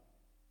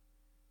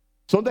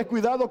 Son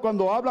descuidados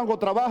cuando hablan o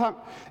trabajan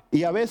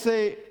y a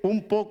veces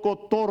un poco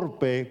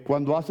torpe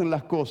cuando hacen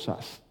las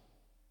cosas.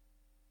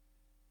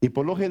 Y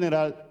por lo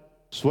general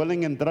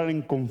suelen entrar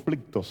en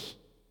conflictos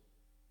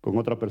con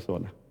otra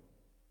persona.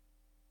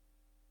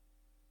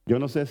 Yo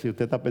no sé si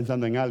usted está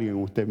pensando en alguien o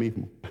usted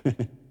mismo.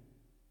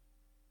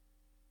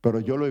 Pero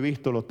yo lo he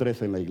visto los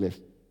tres en la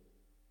iglesia.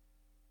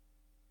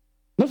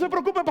 No se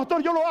preocupe,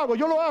 pastor, yo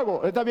lo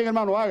hago. Está bien,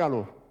 hermano,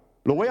 hágalo.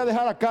 Lo voy a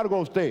dejar a cargo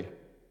a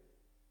usted.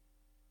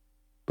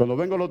 Cuando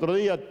vengo el otro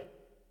día,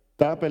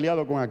 estaba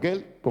peleado con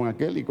aquel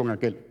y con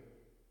aquel.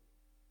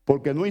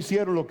 Porque no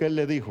hicieron lo que él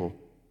le dijo.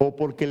 O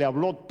porque le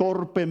habló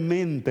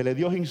torpemente, le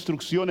dio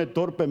instrucciones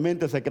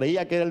torpemente, se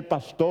creía que era el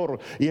pastor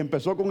y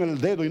empezó con el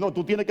dedo y no,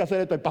 tú tienes que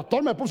hacer esto. El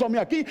pastor me puso a mí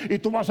aquí y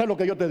tú vas a hacer lo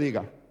que yo te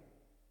diga.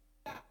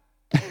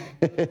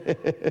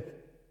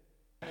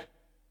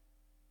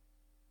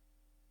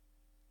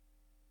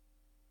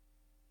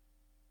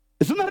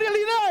 Es una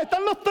realidad,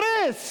 están los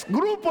tres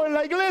grupos en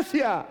la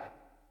iglesia.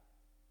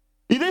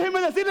 Y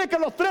déjenme decirles que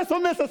los tres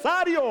son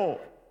necesarios.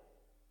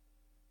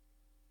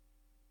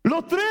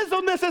 Los tres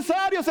son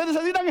necesarios. Se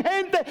necesitan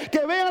gente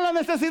que vean la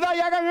necesidad y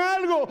hagan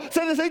algo.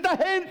 Se necesita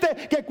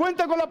gente que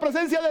cuente con la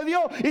presencia de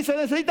Dios. Y se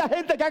necesita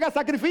gente que haga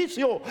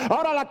sacrificio.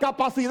 Ahora, la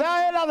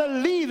capacidad es la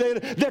del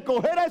líder de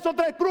coger a esos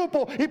tres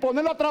grupos y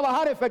ponerlos a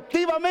trabajar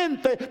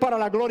efectivamente para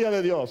la gloria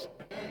de Dios.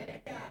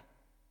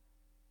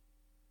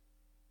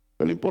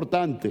 Es lo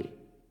importante.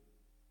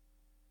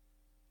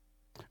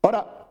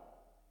 Ahora,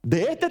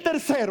 de este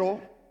tercero,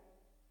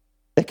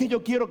 es que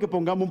yo quiero que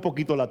pongamos un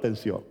poquito la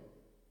atención.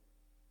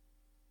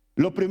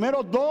 Los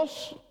primeros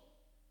dos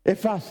es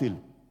fácil,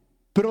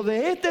 pero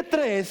de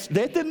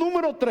este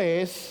número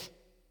 3,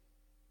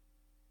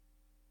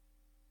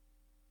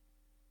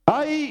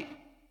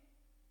 hay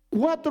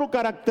 4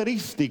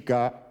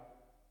 características,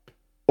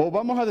 o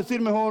vamos a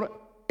decir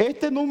mejor,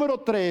 este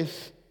número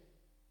 3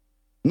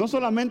 no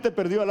solamente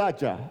perdió el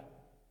hacha,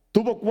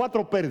 tuvo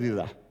 4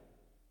 pérdidas.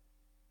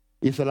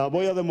 Y se las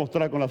voy a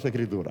demostrar con las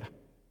Escrituras,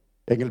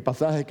 en el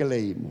pasaje que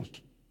leímos.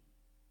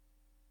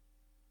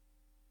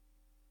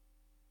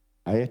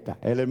 Ahí está,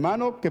 el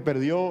hermano que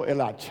perdió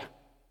el hacha.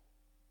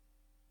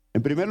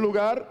 En primer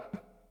lugar,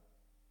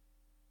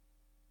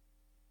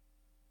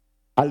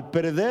 al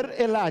perder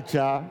el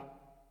hacha,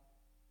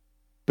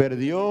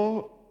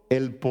 perdió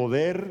el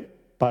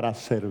poder para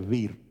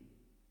servir.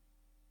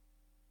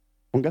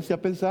 Póngase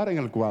a pensar en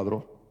el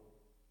cuadro.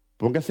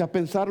 Póngase a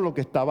pensar lo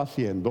que estaba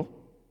haciendo.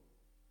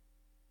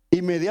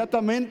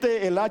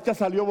 Inmediatamente el hacha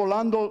salió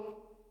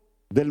volando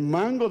del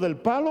mango del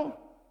palo.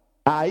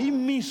 Ahí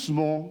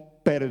mismo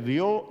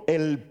perdió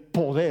el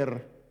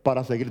poder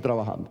para seguir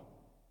trabajando.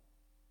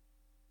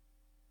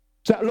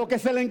 O sea, lo que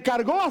se le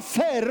encargó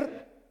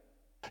hacer,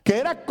 que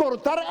era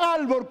cortar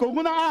árbol con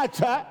una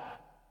hacha,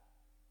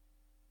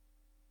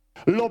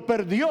 lo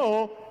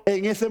perdió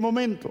en ese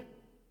momento.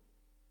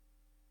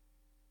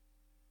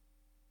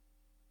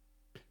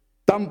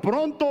 Tan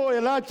pronto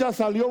el hacha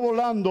salió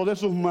volando de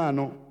sus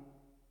manos,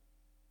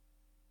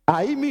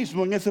 ahí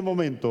mismo en ese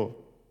momento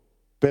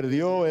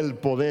perdió el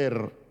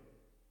poder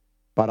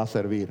para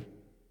servir.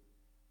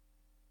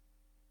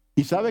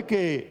 Y sabe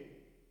que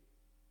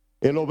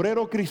el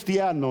obrero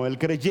cristiano, el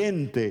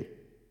creyente,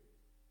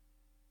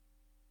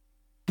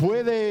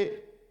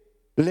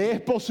 le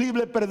es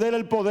posible perder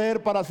el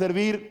poder para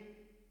servir.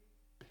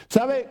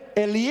 ¿Sabe?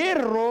 El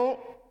hierro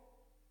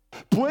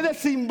puede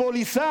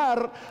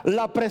simbolizar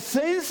la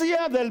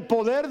presencia del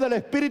poder del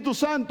Espíritu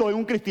Santo en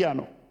un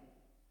cristiano.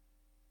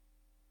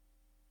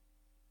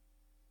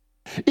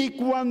 Y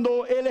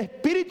cuando el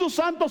Espíritu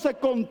Santo se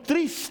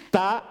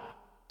contrista,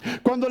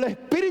 cuando el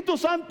Espíritu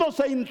Santo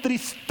se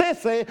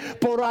entristece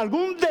por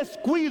algún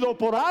descuido,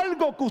 por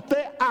algo que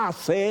usted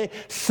hace,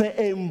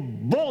 se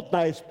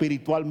embota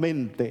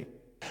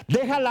espiritualmente.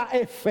 Deja la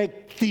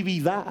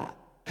efectividad,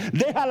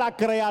 deja la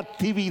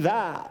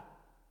creatividad,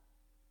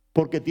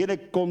 porque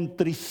tiene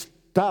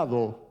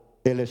contristado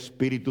el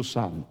Espíritu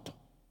Santo.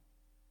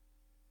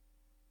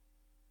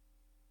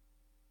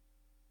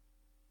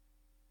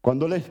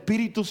 Cuando el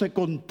Espíritu se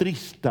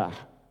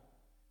contrista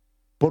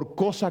por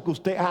cosa que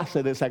usted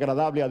hace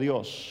desagradable a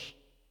Dios,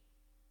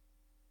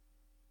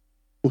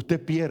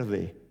 usted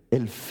pierde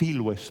el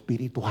filo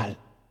espiritual,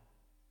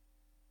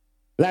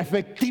 la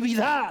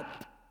efectividad.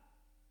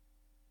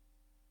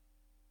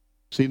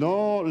 Si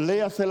no,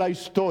 léase la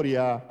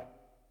historia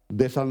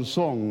de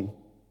Sansón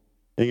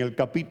en el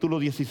capítulo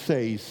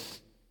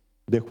 16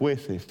 de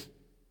Jueces,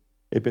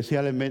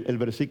 especialmente el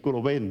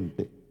versículo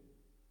 20,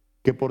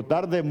 que por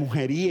dar de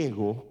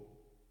mujeriego,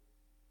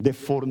 de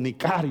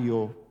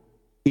fornicario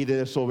y de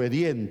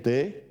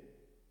desobediente,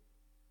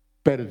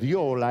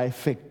 perdió la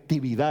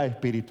efectividad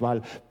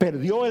espiritual,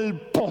 perdió el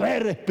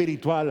poder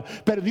espiritual,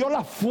 perdió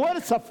la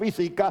fuerza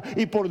física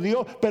y por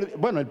Dios,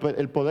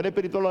 el poder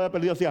espiritual lo había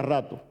perdido hacía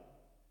rato,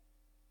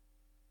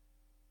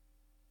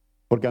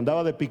 porque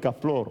andaba de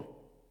picaflor,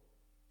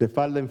 de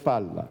falda en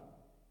falda.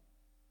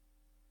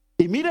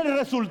 Y mire el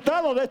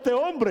resultado de este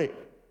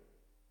hombre,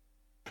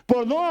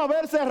 por no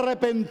haberse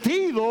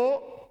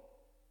arrepentido.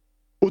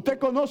 Ustedes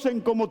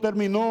conocen cómo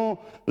terminó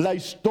la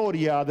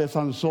historia de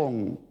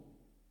Sansón.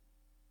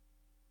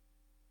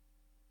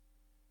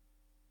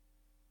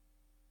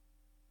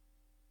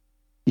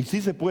 Y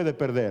sí se puede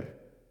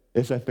perder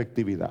esa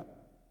efectividad.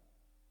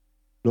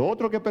 Lo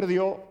otro que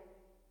perdió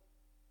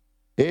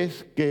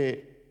es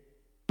que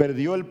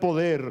perdió el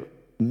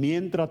poder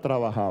mientras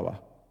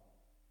trabajaba.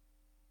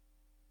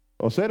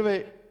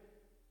 Observe,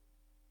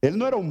 él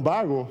no era un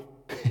vago.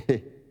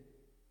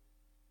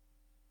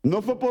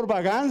 No fue por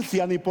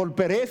vagancia ni por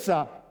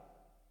pereza.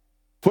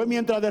 Fue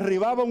mientras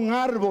derribaba un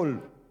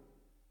árbol.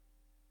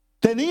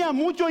 Tenía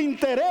mucho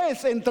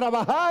interés en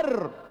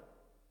trabajar.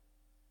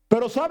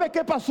 Pero ¿sabe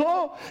qué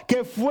pasó?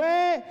 Que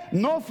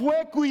no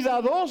fue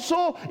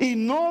cuidadoso y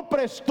no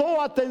prestó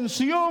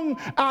atención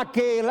a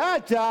que el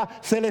hacha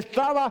se le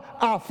estaba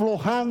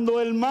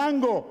aflojando el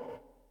mango.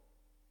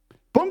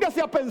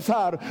 Póngase a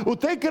pensar,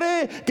 ¿usted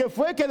cree que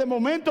fue que de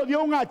momento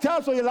dio un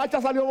hachazo y el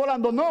hacha salió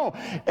volando? No,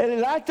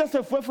 el hacha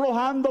se fue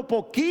aflojando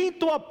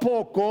poquito a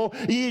poco,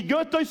 y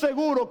yo estoy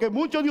seguro que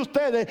muchos de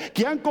ustedes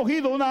que han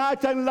cogido una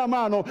hacha en la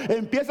mano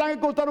empiezan a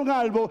cortar un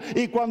árbol,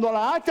 y cuando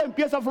la hacha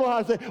empieza a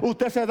aflojarse,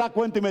 usted se da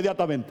cuenta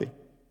inmediatamente.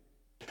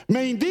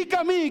 Me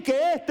indica a mí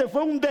que este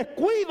fue un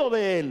descuido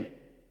de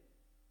él.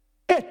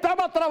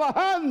 Estaba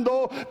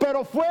trabajando,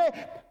 pero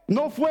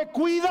no fue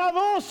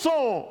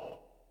cuidadoso.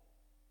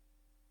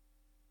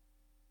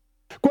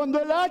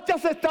 Cuando el hacha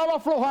se estaba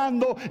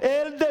aflojando,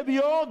 él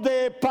debió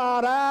de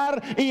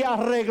parar y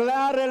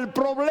arreglar el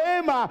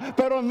problema.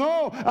 Pero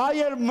no,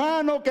 hay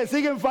hermanos que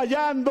siguen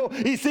fallando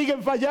y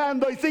siguen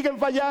fallando y siguen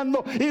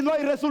fallando y no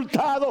hay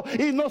resultado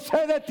y no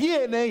se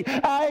detienen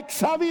a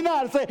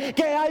examinarse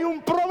que hay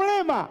un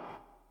problema.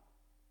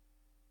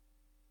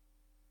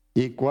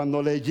 Y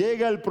cuando le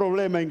llega el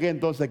problema, ¿en qué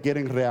entonces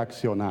quieren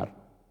reaccionar?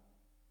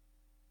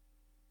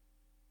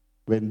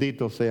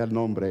 Bendito sea el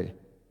nombre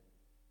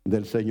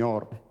del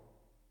Señor.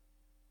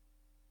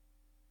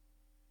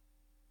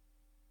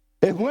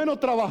 Es bueno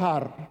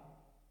trabajar,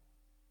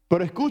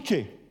 pero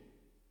escuche,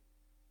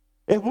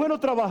 es bueno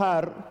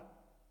trabajar,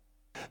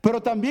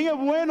 pero también es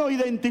bueno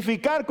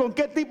identificar con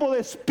qué tipo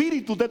de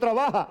espíritu usted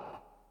trabaja.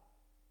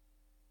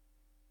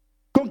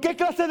 ¿Con qué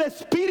clase de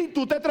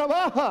espíritu usted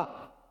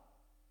trabaja?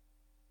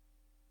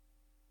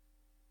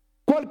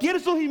 Cualquier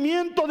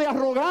surgimiento de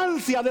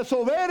arrogancia, de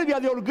soberbia,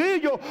 de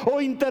orgullo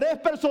o interés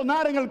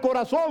personal en el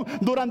corazón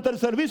durante el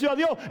servicio a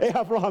Dios es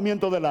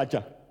aflojamiento del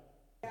hacha.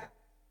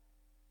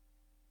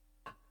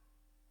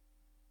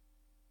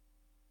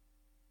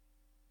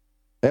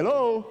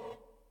 Hello.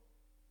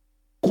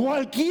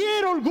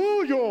 Cualquier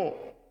orgullo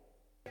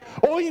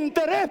o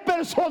interés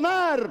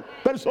personal,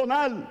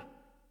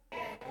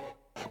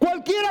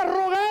 cualquier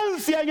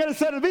arrogancia en el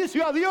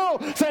servicio a Dios,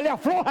 se le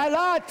afloja el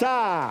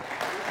hacha.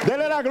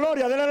 Dele la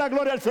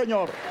gloria al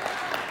Señor.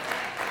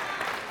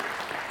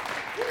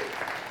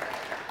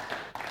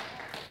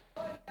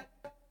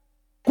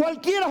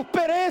 Cualquier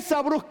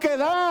aspereza,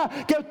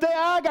 brusquedad que usted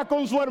haga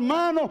con su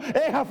hermano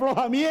es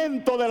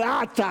aflojamiento del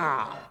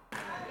hacha.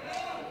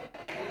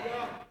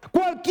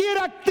 Cualquier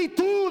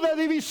actitud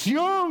de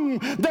división,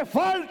 de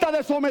falta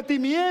de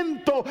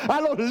sometimiento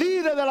a los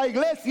líderes de la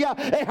iglesia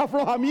es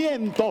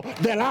aflojamiento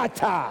del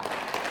hacha.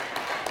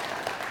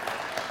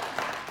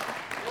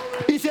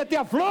 Y se te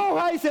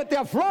afloja,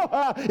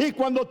 y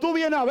cuando tú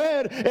vienes a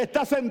ver,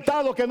 estás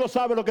sentado que no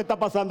sabes lo que está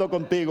pasando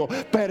contigo.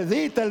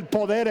 Perdiste el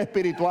poder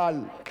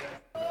espiritual.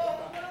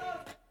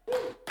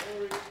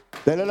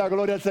 Dele la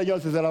gloria al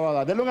Señor si se la va a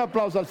dar. Dele un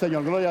aplauso al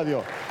Señor, gloria a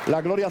Dios.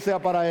 La gloria sea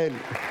para Él.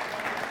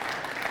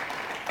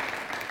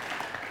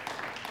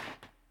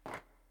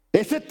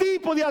 Ese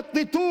tipo de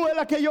actitud es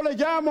la que yo le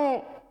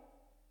llamo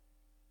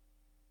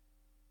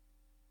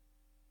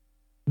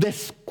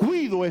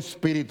descuido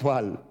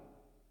espiritual.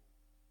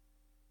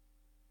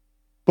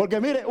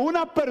 Porque mire,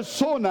 una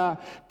persona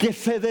que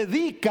se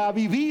dedica a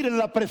vivir en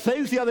la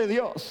presencia de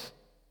Dios,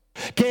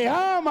 que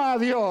ama a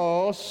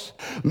Dios,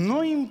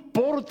 no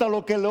importa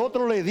lo que el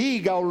otro le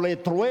diga o le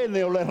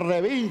truene o le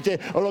revinche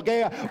o lo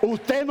que haga,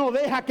 usted no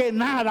deja que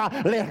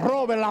nada le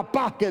robe la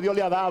paz que Dios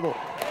le ha dado.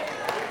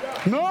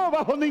 No,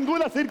 bajo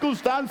ninguna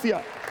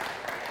circunstancia.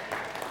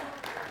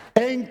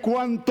 En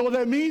cuanto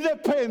de mí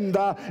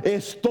dependa,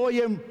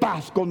 estoy en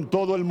paz con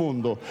todo el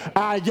mundo.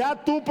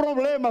 Allá tu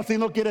problema si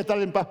no quieres estar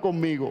en paz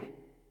conmigo.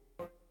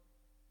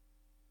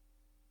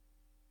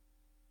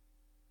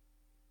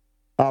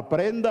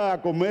 Aprenda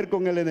a comer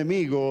con el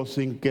enemigo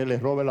sin que le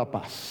robe la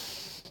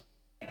paz.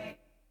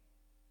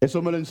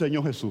 Eso me lo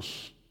enseñó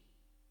Jesús.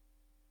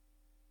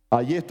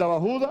 Allí estaba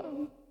Judas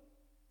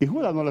y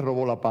Judas no le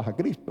robó la paz a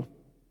Cristo.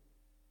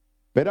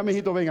 Espera,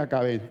 mijito, ven acá,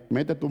 ven.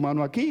 Mete tu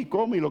mano aquí y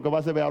come, y lo que vas a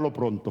hacer, véalo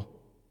pronto.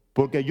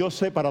 Porque yo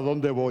sé para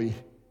dónde voy.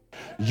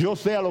 Yo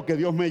sé a lo que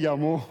Dios me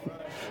llamó.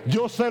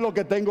 Yo sé lo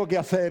que tengo que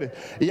hacer.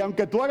 Y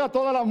aunque tú hagas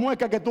todas las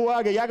muecas que tú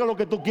hagas y hagas lo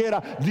que tú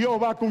quieras,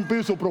 Dios va a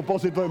cumplir su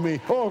propósito en mí.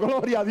 Oh,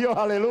 gloria a Dios,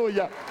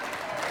 aleluya.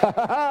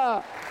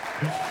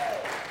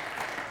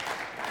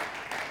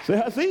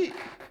 ¿Es así?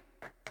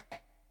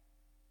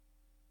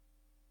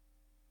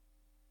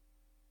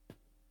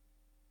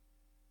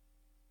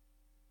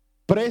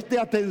 Preste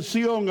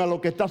atención a lo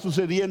que está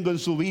sucediendo en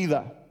su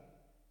vida.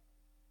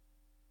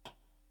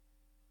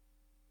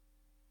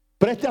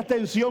 Preste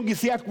atención y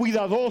sea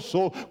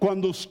cuidadoso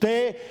cuando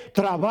usted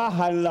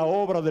trabaja en la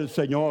obra del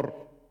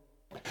Señor.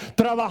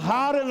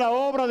 Trabajar en la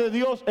obra de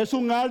Dios es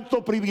un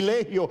alto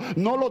privilegio.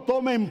 No lo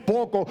tome en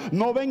poco.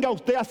 No venga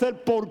usted a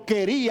hacer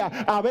porquería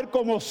a ver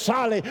cómo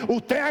sale.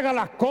 Usted haga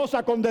las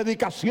cosas con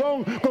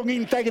dedicación, con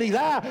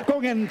integridad,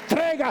 con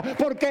entrega,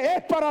 porque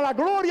es para la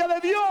gloria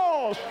de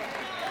Dios.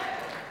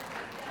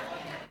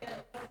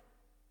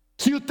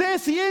 Si usted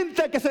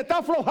siente que se está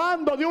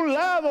aflojando de un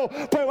lado,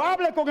 pues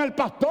hable con el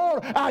pastor,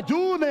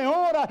 ayune,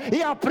 ora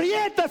y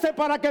apriétese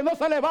para que no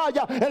se le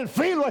vaya el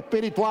filo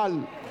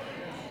espiritual.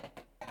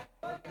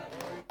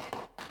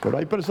 Pero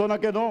hay personas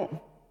que no,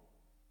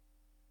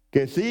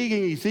 que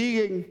siguen y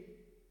siguen,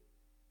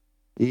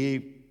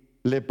 y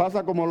le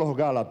pasa como a los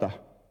Gálatas,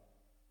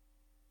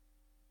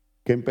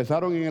 que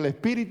empezaron en el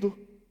espíritu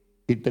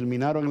y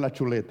terminaron en la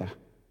chuleta,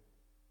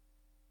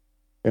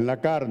 en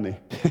la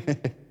carne.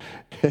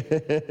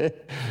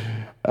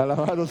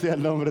 Alabado sea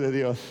el nombre de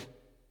Dios.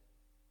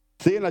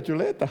 Sí, en la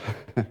chuleta.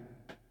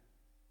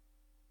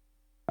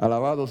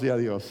 Alabado sea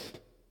Dios.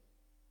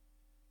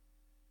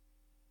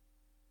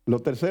 Lo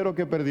tercero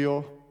que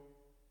perdió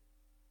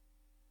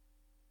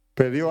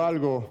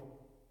algo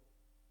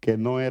que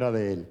no era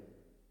de él.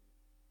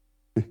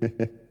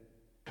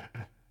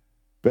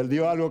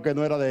 Perdió algo que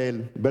no era de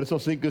él. Verso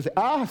 5 dice: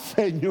 ah,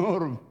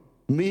 Señor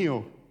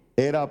mío,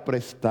 era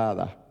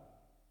prestada.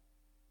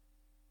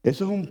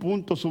 Eso es un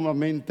punto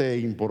sumamente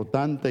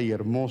importante y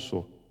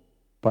hermoso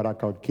para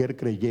cualquier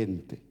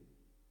creyente.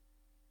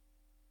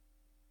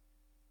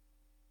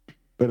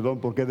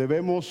 Porque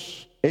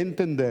debemos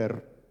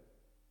entender,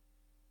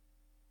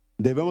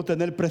 debemos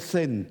tener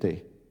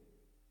presente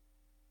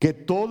que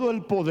todo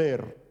el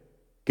poder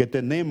que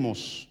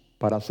tenemos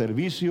para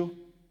servicio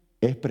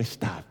es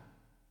prestado.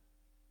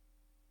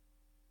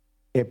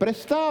 Es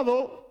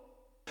prestado,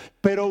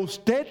 pero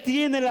usted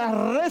tiene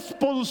la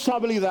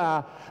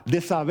responsabilidad de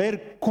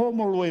saber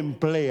cómo lo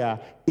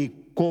emplea y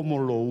cómo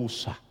lo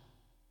usa.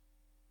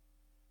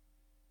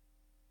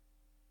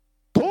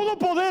 Todo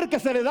poder que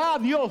se le da a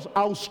Dios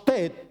a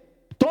usted,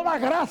 toda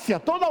gracia,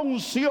 toda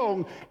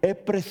unción es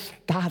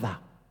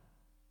prestada.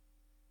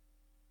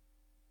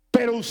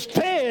 Pero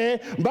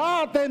usted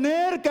va a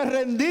tener que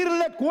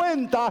rendirle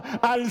cuenta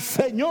al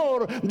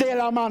Señor de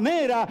la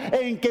manera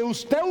en que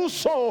usted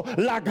usó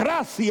la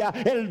gracia,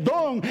 el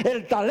don,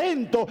 el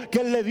talento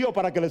que Él le dio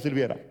para que le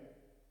sirviera.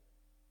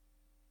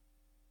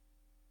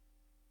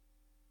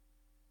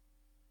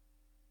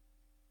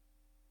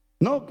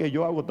 No que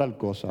yo hago tal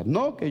cosa,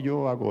 no que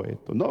yo hago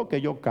esto, no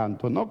que yo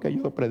canto, no que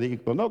yo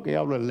predico, no que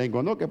hablo en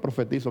lengua, no que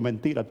profetizo.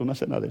 Mentira, tú no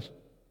haces nada de eso.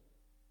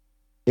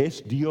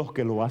 Es Dios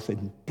que lo hace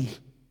en ti.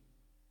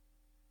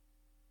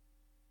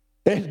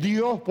 Es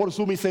Dios por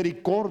su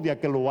misericordia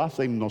que lo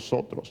hace en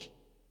nosotros.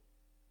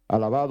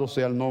 Alabado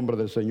sea el nombre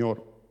del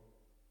Señor.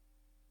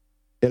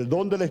 El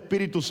don del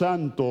Espíritu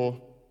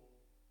Santo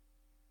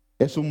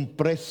es un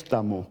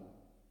préstamo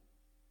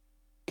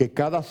que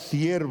cada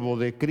siervo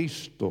de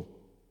Cristo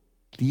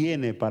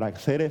tiene para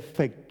ser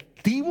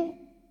efectivo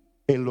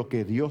en lo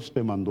que Dios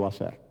te mandó a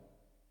hacer.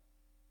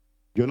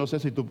 Yo no sé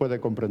si tú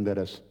puedes comprender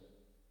eso.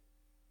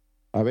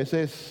 A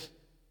veces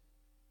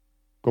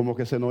como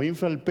que se nos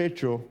infla el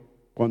pecho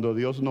cuando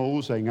Dios nos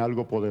usa en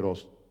algo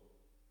poderoso.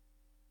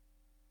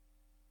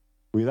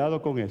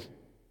 Cuidado con eso.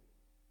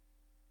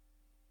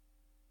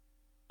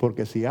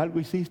 Porque si algo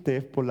hiciste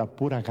es por la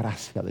pura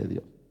gracia de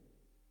Dios.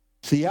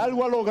 Si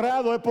algo ha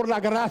logrado es por la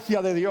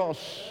gracia de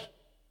Dios.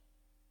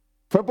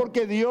 Fue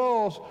porque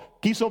Dios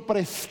quiso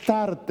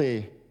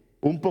prestarte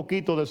un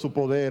poquito de su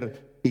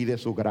poder y de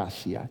su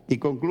gracia. Y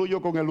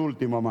concluyo con el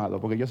último,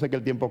 amado, porque yo sé que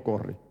el tiempo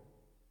corre.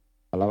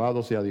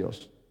 Alabado sea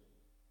Dios.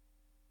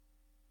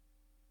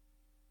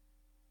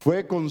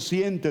 Fue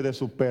consciente de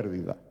su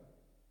pérdida.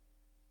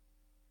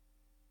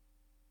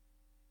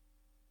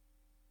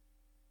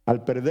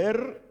 Al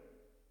perder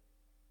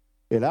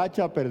el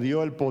hacha,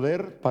 perdió el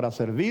poder para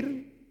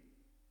servir,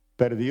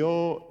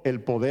 perdió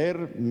el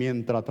poder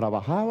mientras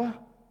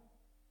trabajaba,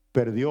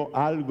 perdió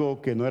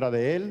algo que no era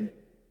de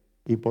él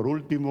y por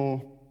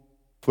último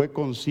fue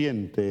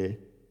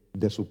consciente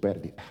de su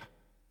pérdida.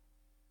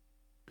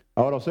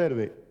 Ahora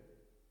observe,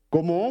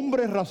 como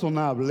hombre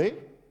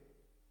razonable,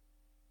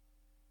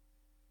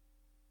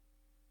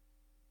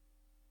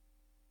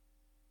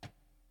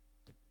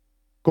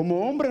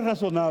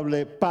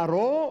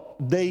 paró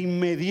de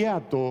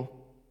inmediato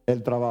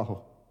el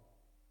trabajo.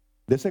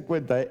 Dese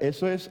cuenta,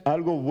 eso es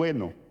algo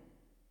bueno.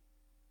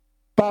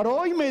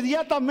 Paró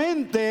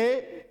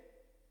inmediatamente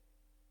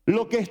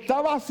lo que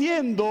estaba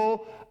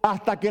haciendo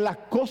hasta que las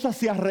cosas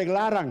se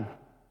arreglaran,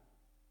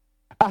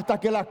 hasta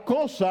que las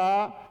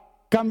cosas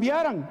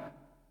cambiaran.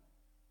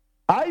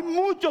 Hay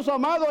muchos,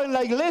 amados, en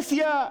la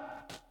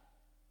iglesia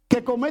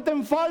que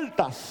cometen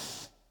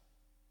faltas,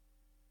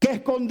 que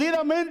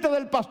escondidamente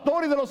del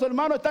pastor y de los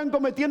hermanos están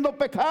cometiendo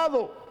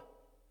pecado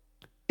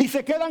y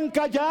se quedan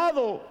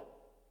callados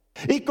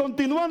y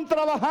continúan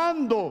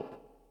trabajando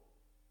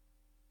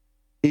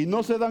y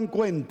no se dan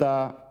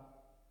cuenta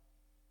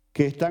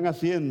que están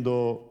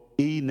haciendo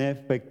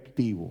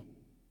inefectivo.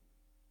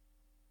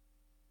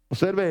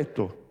 Observe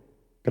esto.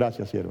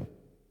 Gracias, siervo.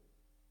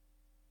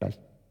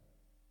 Gracias.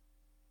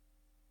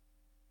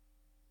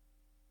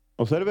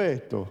 Observe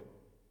esto.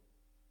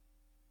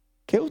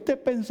 ¿Qué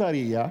usted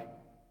pensaría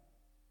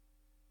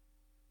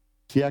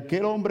si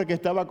aquel hombre que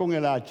estaba con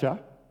el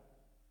hacha,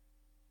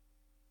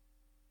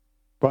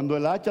 cuando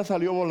el hacha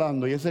salió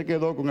volando y él se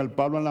quedó con el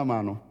palo en la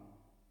mano,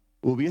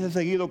 hubiese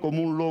seguido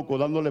como un loco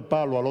dándole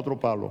palo al otro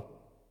palo?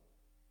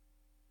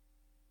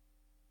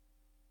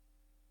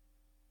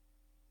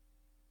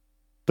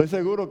 Estoy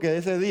seguro que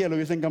ese día le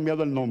hubiesen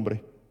cambiado el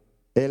nombre.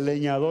 El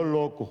leñador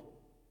loco.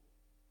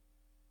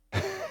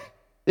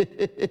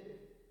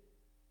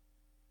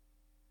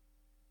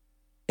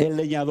 El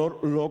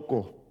leñador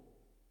loco.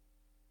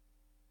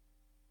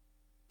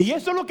 Y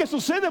eso es lo que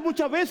sucede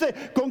muchas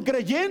veces con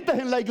creyentes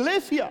en la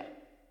iglesia,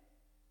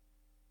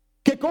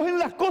 que cogen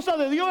las cosas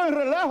de Dios en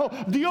relajo.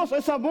 Dios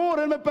es amor,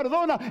 Él me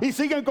perdona, y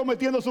siguen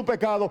cometiendo su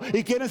pecado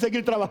y quieren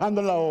seguir trabajando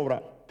en la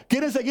obra.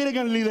 Quieren seguir en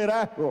el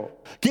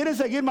liderazgo, quieren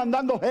seguir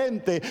mandando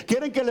gente,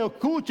 quieren que lo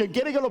escuchen,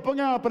 quieren que lo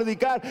pongan a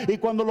predicar, y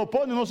cuando lo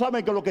ponen no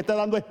saben que lo que está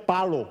dando es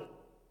palo.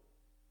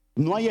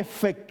 No hay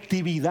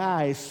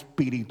efectividad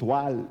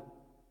espiritual,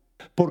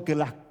 porque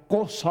las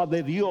cosas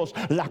de Dios,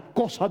 las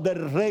cosas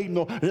del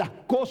reino, las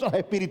cosas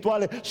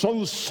espirituales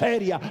son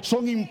serias,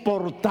 son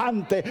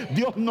importantes.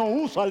 Dios no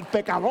usa al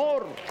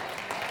pecador.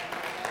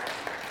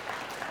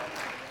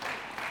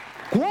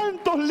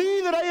 ¿Cuántos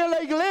líderes hay en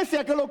la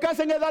iglesia que lo que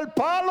hacen es dar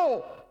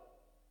palo?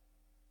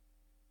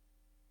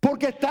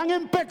 Porque están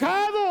en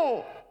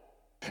pecado,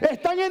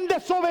 están en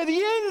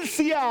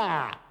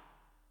desobediencia.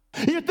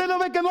 Y usted no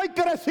ve que no hay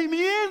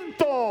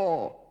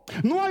crecimiento,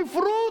 no hay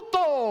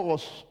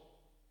frutos.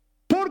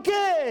 ¿Por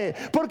qué?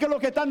 Porque lo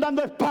que están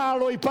dando es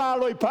palo y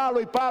palo y palo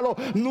y palo.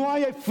 No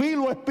hay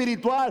filo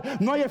espiritual,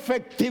 no hay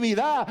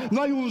efectividad,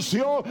 no hay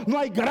unción, no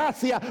hay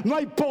gracia, no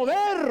hay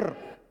poder.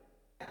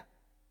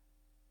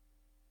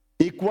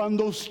 Y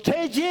cuando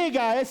usted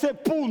llega a ese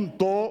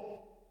punto,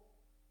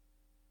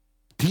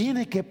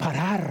 tiene que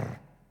parar.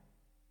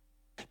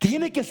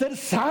 Tiene que ser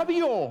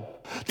sabio,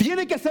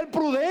 tiene que ser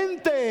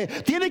prudente,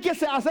 tiene que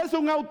hacerse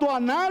un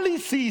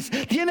autoanálisis,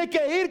 tiene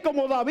que ir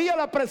como David a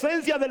la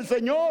presencia del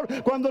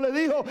Señor cuando le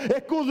dijo: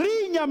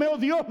 escudriñame, oh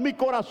Dios, mi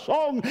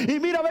corazón, y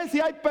mira a ver si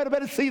hay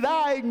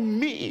perversidad en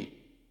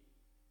mí.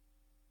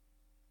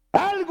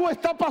 Algo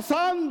está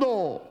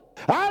pasando,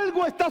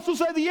 algo está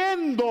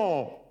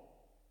sucediendo.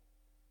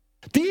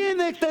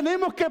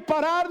 Tenemos que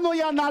pararnos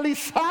y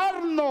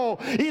analizarnos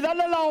y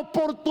darle la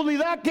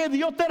oportunidad que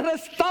Dios te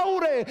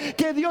restaure,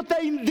 que Dios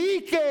te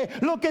indique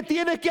lo que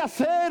tienes que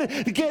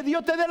hacer, que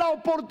Dios te dé la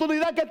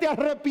oportunidad que te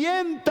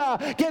arrepienta,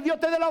 que Dios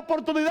te dé la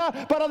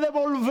oportunidad para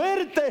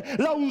devolverte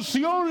la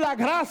unción, la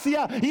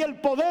gracia y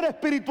el poder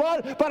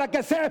espiritual para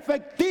que sea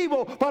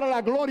efectivo para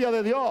la gloria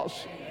de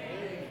Dios.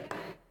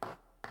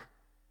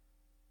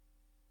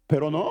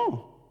 Pero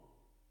no.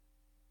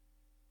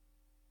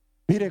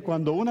 Mire,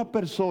 cuando una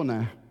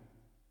persona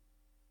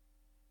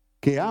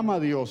que ama a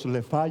Dios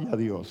le falla a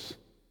Dios,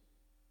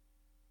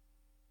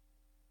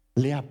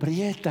 le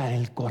aprieta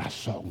el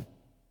corazón.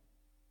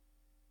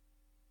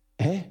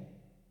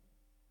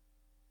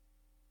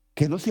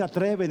 Que no se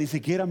atreve ni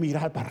siquiera a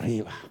mirar para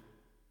arriba.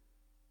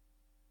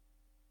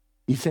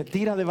 Y se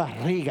tira de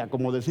barriga,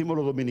 como decimos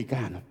los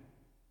dominicanos,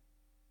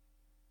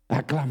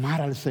 a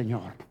clamar al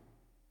Señor.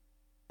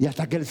 Y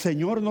hasta que el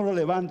Señor no lo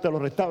levante, lo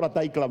restaura,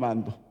 está ahí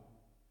clamando.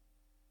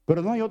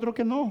 Pero no hay otro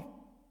que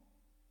no.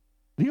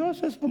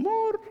 Dios es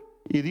amor,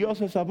 y Dios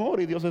es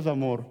amor, y Dios es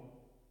amor.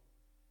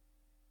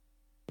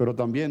 Pero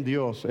también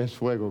Dios es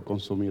fuego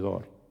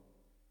consumidor.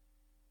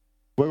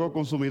 Fuego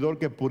consumidor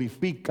que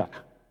purifica,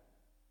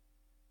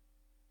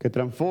 que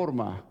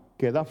transforma,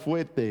 que da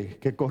fuerte,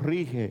 que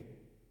corrige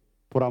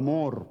por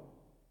amor.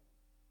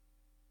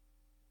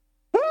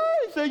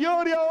 ¡Ay,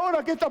 Señor! ¿Y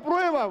ahora qué esta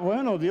prueba?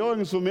 Bueno, Dios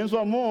en su inmenso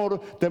amor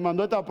te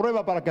mandó esta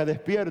prueba para que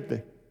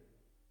despierte.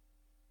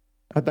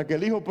 Hasta que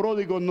el hijo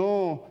pródigo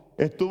no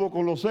estuvo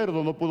con los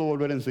cerdos, no pudo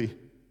volver en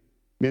sí.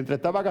 Mientras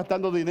estaba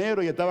gastando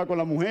dinero y estaba con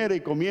la mujer y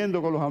comiendo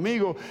con los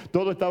amigos,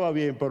 todo estaba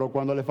bien. Pero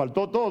cuando le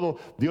faltó todo,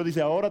 Dios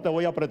dice: ahora te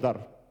voy a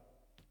apretar.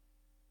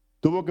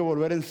 Tuvo que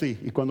volver en sí.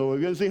 Y cuando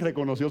volvió en sí,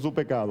 reconoció su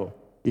pecado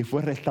y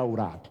fue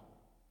restaurado.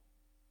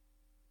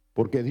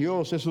 Porque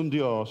Dios es un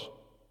Dios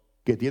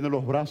que tiene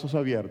los brazos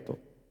abiertos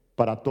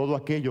para todos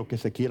aquellos que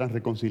se quieran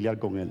reconciliar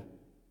con Él.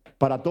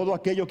 Para todos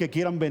aquellos que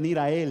quieran venir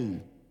a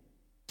Él.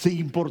 Sin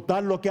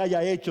importar lo que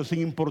haya hecho, sin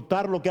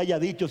importar lo que haya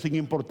dicho, sin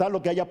importar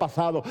lo que haya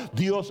pasado.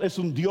 Dios es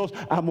un Dios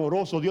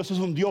amoroso, Dios es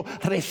un Dios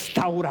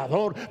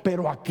restaurador.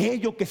 Pero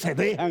aquellos que se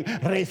dejan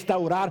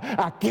restaurar,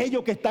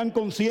 aquellos que están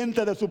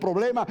conscientes de su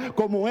problema,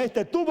 como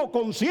este tuvo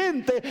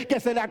consciente que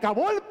se le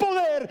acabó el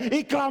poder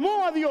y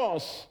clamó a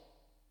Dios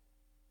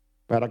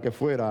para que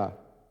fuera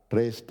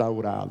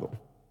restaurado.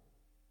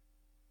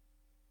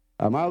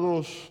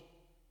 Amados,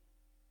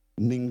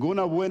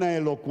 ninguna buena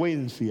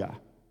elocuencia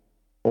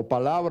o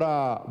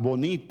palabra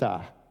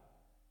bonita,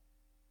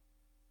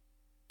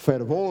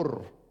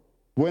 fervor,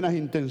 buenas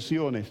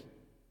intenciones,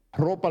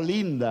 ropa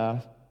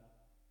linda,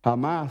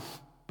 jamás,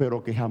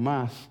 pero que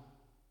jamás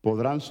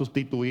podrán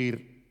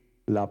sustituir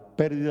la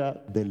pérdida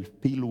del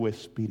filo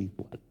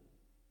espiritual.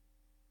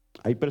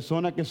 Hay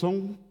personas que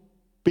son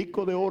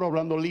pico de oro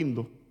hablando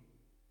lindo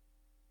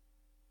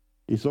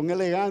y son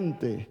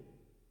elegantes,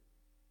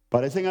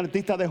 parecen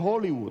artistas de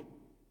Hollywood.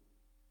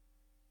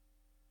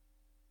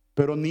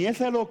 Pero ni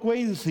esa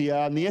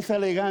elocuencia, ni esa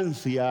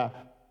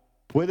elegancia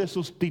puede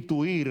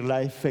sustituir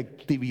la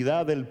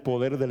efectividad del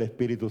poder del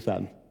Espíritu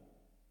Santo.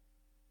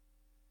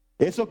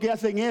 Eso que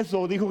hacen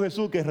eso, dijo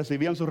Jesús, que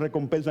recibían su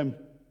recompensa.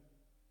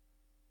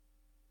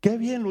 ¡Qué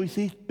bien lo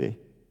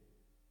hiciste!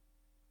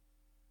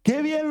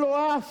 ¡Qué bien lo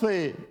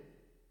hace!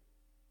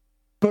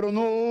 Pero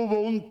no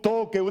hubo un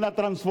toque, una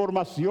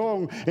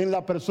transformación en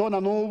la persona,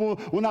 no hubo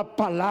una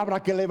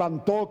palabra que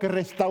levantó, que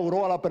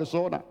restauró a la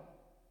persona.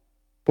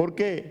 ¿Por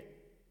qué?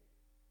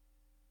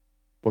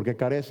 Porque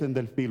carecen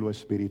del filo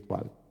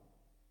espiritual.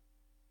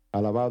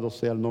 Alabado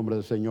sea el nombre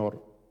del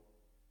Señor.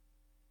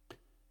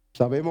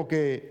 Sabemos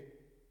que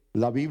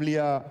la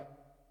Biblia,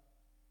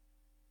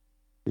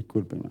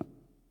 discúlpenme,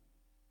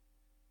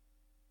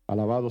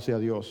 alabado sea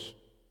Dios.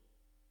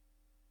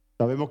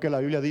 Sabemos que la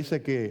Biblia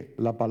dice que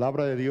la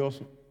palabra de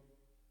Dios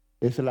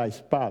es la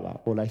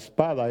espada, o la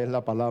espada es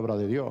la palabra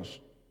de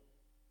Dios.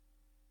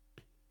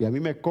 Y a mí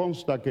me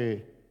consta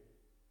que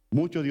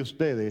muchos de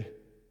ustedes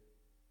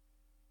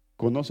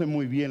conocen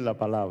muy bien la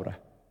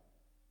palabra.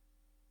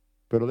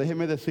 Pero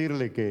déjeme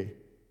decirle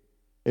que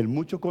el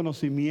mucho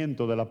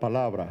conocimiento de la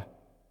palabra,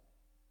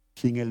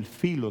 sin el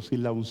filo,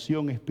 sin la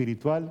unción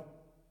espiritual,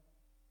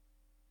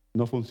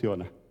 no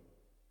funciona.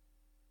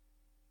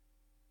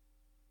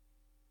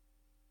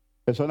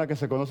 Personas que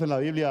se conocen la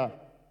Biblia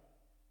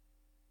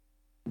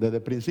desde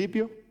el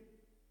principio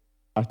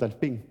hasta el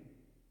fin.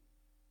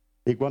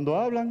 Y cuando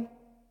hablan,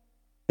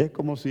 es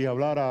como si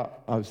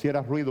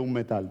hiciera ruido un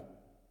metal.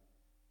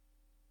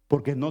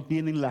 Porque no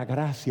tienen la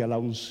gracia, la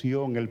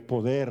unción, el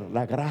poder,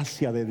 la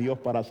gracia de Dios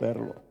para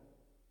hacerlo.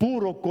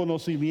 Puro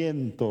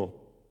conocimiento,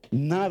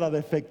 nada de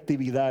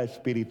efectividad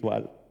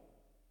espiritual.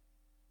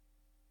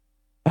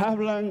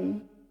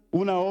 Hablan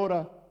 1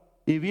 hora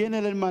y viene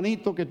el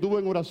hermanito que estuvo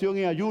en oración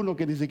y ayuno,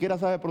 que ni siquiera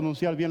sabe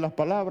pronunciar bien las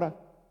palabras,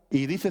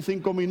 y dice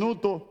 5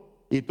 minutos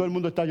y todo el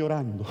mundo está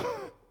llorando.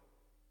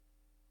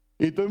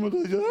 Y todo el mundo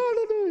dice,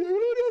 aleluya,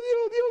 gloria a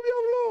Dios, Dios me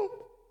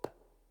habló.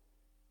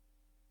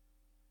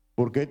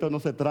 Porque esto no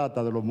se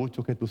trata de lo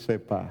mucho que tú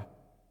sepas,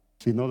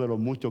 sino de lo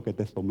mucho que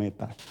te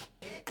sometas.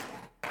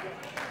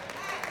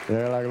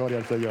 Dale la gloria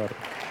al Señor.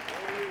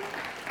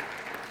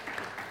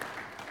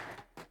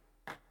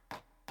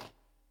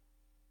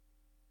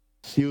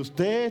 Si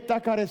usted está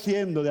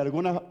careciendo de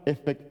alguna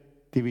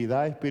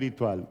efectividad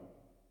espiritual,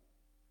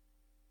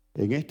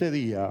 en este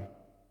día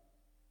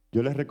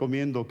yo les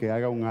recomiendo que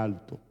haga un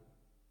alto,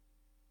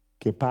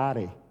 que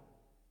pare,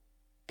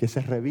 que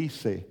se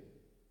revise,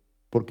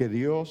 porque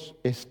Dios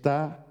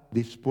está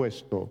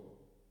dispuesto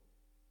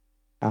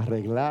a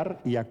arreglar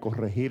y a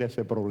corregir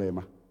ese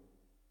problema.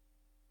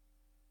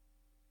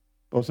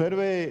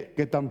 Observe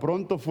que tan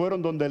pronto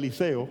fueron donde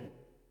Eliseo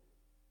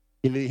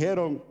y le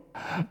dijeron,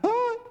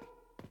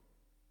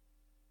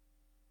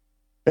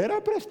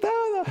 era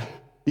prestada.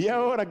 ¿Y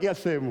ahora qué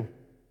hacemos?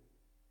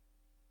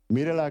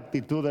 Mire la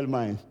actitud del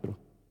maestro.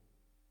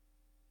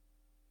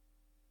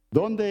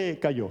 ¿Dónde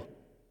cayó?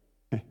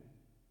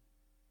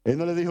 Él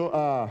no le dijo,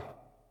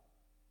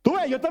 tú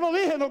ves, yo te lo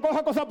dije, no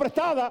coja cosas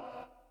prestadas.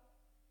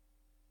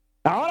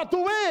 Ahora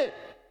tú ves.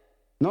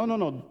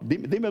 No,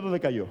 dime dónde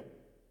cayó.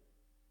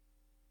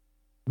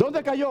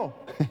 ¿Dónde cayó?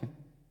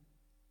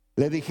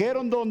 Le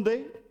dijeron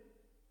dónde.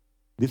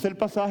 Dice el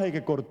pasaje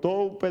que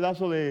cortó un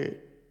pedazo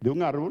de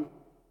un árbol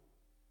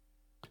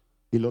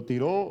y lo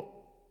tiró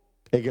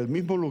en el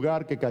mismo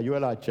lugar que cayó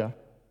el hacha,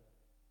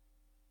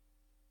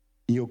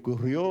 y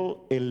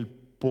ocurrió el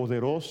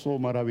poderoso,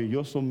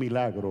 maravilloso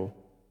milagro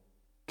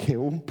que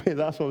un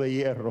pedazo de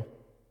hierro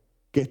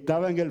que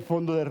estaba en el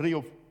fondo del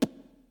río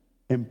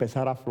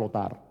empezara a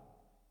flotar.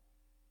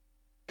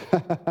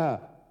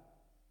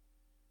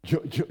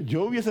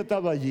 Yo hubiese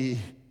estado allí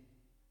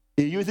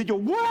y yo hubiese dicho,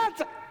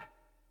 ¿what?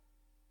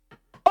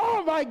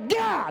 Oh my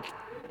God.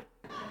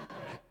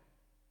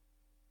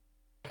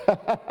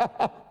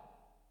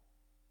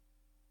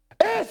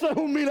 Eso es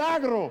un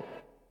milagro.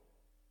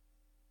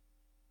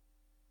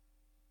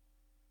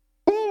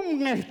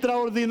 Un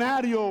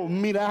extraordinario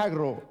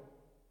milagro.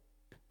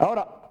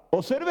 Ahora,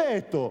 observe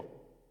esto.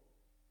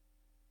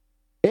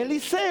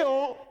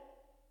 Eliseo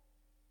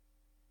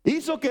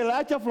hizo que el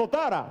hacha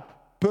flotara,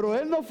 pero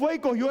él no fue y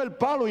cogió el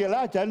palo y el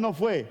hacha, él no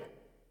fue.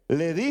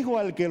 Le dijo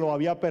al que lo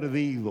había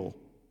perdido.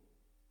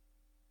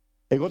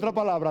 En otras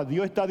palabras,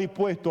 Dios está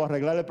dispuesto a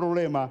arreglar el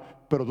problema,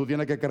 pero tú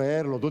tienes que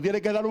creerlo, tú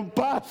tienes que dar un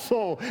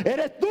paso.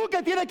 Eres tú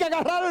que tienes que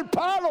agarrar el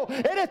palo,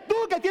 eres tú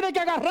que tienes que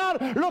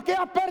agarrar lo que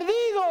has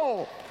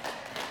perdido.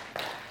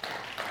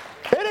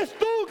 Eres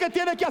tú que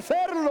tienes que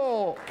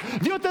hacerlo.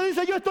 Dios te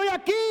dice, yo estoy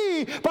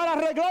aquí para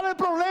arreglar el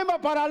problema,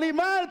 para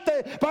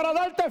animarte, para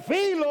darte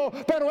filo.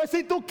 Pero es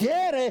si tú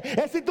quieres,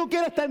 es si tú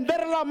quieres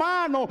tender la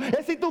mano,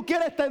 es si tú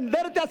quieres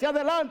tenderte hacia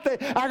adelante,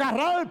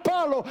 agarrar el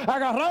palo,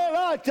 agarrar el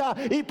hacha,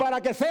 y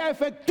para que sea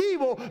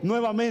efectivo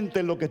nuevamente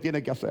en lo que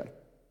tienes que hacer.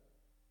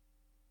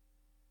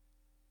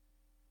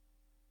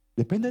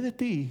 Depende de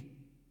ti.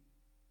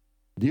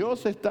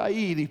 Dios está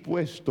ahí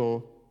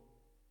dispuesto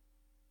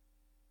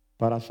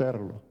para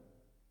hacerlo.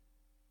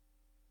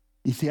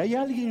 Y si hay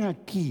alguien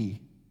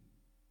aquí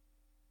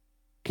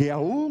que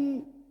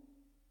aún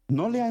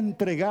no le ha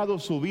entregado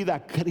su vida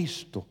a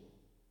Cristo,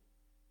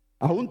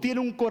 aún tiene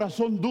un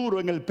corazón duro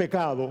en el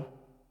pecado,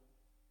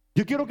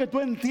 yo quiero que tú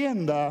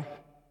entiendas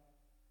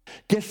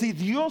que si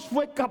Dios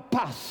fue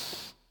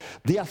capaz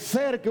de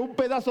hacer que un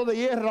pedazo de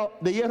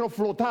hierro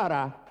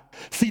flotara,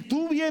 si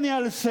tú vienes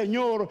al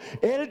Señor,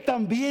 Él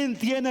también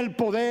tiene el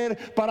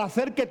poder para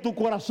hacer que tu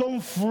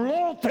corazón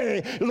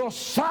flote, lo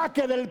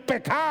saque del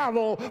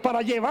pecado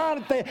para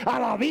llevarte a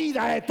la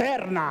vida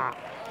eterna.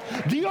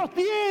 Dios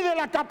tiene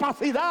la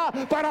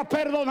capacidad para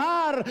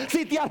perdonar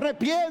si te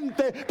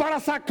arrepientes, para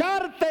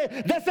sacarte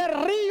de ese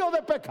río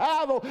de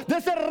pecado, de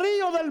ese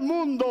río del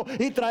mundo,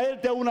 y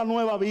traerte a una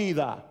nueva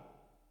vida.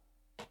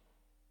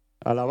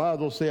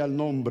 Alabado sea el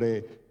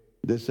nombre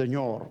del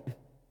Señor.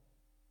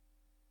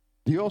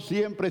 Dios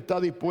siempre está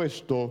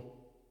dispuesto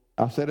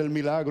a hacer el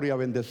milagro y a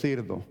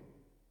bendecirnos.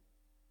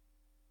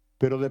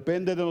 Pero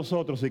depende de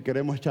nosotros si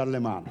queremos echarle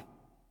mano.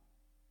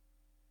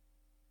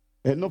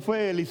 Él no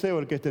fue Eliseo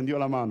el que extendió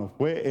la mano,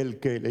 fue el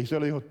que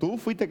Eliseo le dijo, tú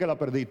fuiste que la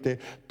perdiste,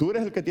 tú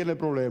eres el que tiene el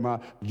problema,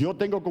 yo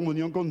tengo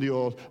comunión con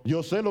Dios,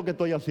 yo sé lo que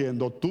estoy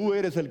haciendo, tú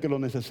eres el que lo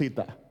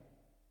necesita.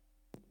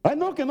 Ay,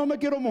 no, que no me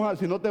quiero mojar,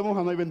 si no te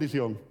mojas no hay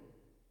bendición.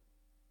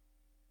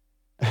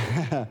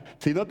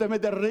 Si no te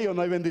metes al río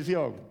no hay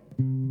bendición.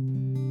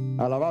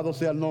 Alabado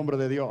sea el nombre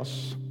de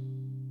Dios.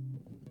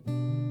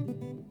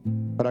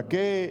 ¿Para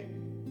qué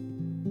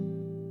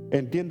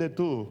entiendes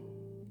tú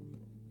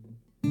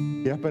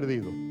que has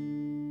perdido?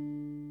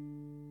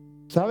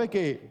 ¿Sabe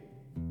que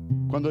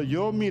cuando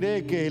yo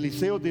miré que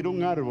Eliseo tiró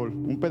un árbol,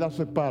 un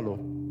pedazo de palo,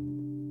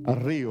 al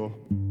río,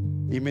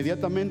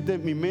 inmediatamente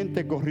mi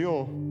mente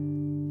corrió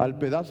al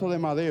pedazo de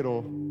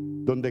madero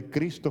donde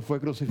Cristo fue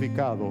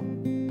crucificado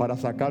para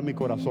sacar mi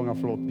corazón a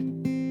flote?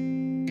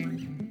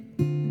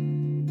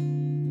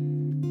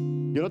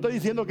 Yo no estoy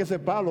diciendo que ese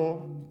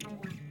palo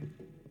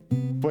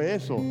fue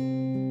eso,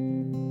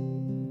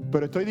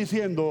 pero estoy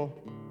diciendo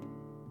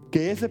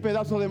que ese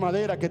pedazo de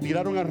madera que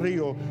tiraron al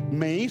río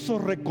me hizo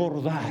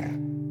recordar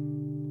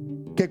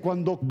que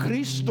cuando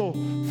Cristo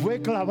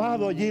fue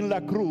clavado allí en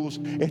la cruz,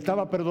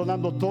 estaba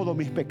perdonando todos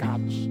mis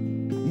pecados.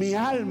 Mi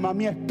alma,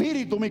 mi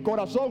espíritu, mi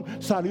corazón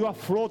salió a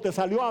flote,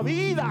 salió a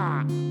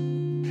vida.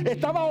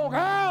 Estaba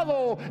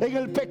ahogado en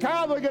el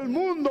pecado, en el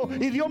mundo,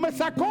 y Dios me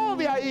sacó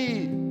de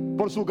ahí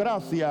por su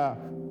gracia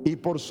y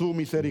por su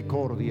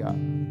misericordia.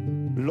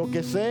 Lo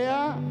que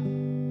sea,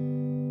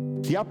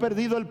 si ha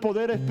perdido el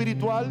poder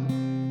espiritual,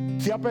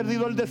 si ha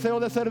perdido el deseo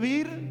de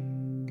servir,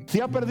 si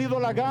ha perdido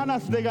las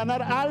ganas de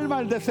ganar alma,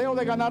 el deseo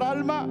de ganar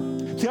alma,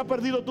 si ha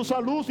perdido tu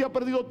salud, si ha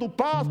perdido tu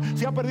paz,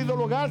 si ha perdido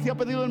el hogar, si ha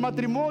perdido el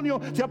matrimonio,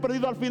 si ha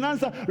perdido las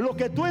finanzas, lo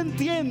que tú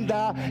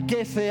entiendas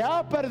que se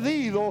ha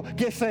perdido,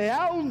 que se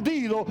ha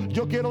hundido,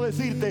 yo quiero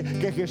decirte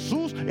que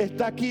Jesús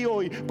está aquí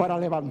hoy para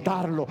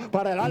levantarlo,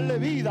 para darle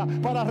vida,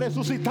 para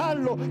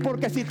resucitarlo,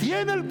 porque si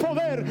tiene el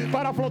poder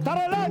para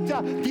flotar el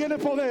hacha, tiene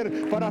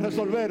poder para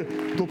resolver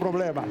tu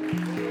problema.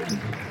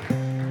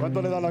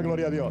 ¿Cuánto le da la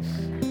gloria a Dios?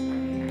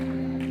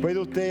 ¿Puede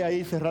usted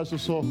ahí cerrar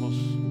sus ojos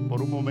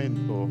por un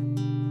momento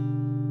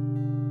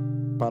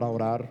para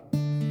orar?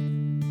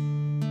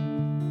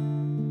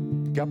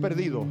 ¿Qué ha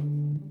perdido,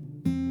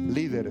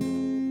 líder?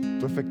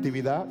 ¿Tu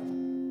efectividad?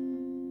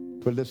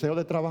 ¿Tu deseo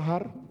de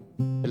trabajar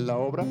en la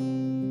obra?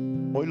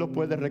 Hoy lo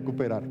puedes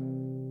recuperar.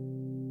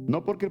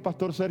 No porque el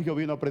pastor Sergio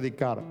vino a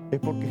predicar, es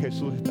porque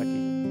Jesús está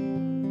aquí.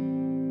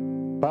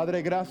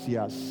 Padre,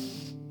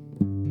 gracias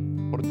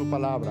por tu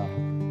palabra.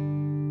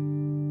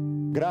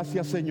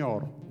 Gracias,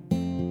 Señor,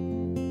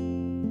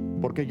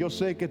 porque yo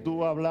sé que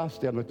tú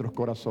hablaste a nuestros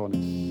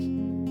corazones.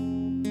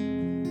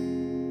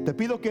 Te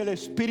pido que el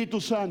Espíritu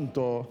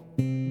Santo,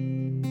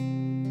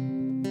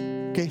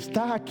 que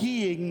está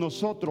aquí en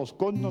nosotros,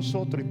 con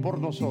nosotros y por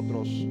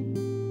nosotros,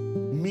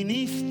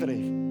 ministre.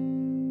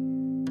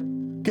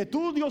 Que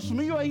tú, Dios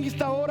mío, en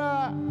esta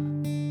hora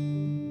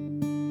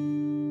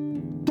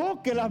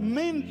toque la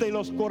mente y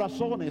los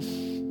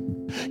corazones.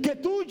 Que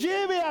tú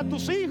lleves a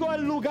tus hijos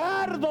al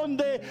lugar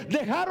donde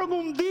dejaron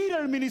hundir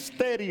el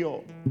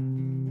ministerio.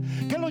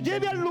 Que lo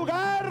lleve al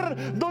lugar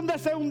donde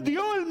se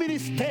hundió el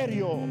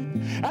ministerio,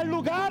 al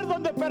lugar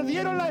donde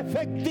perdieron la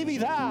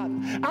efectividad,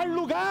 al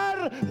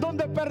lugar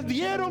donde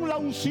perdieron la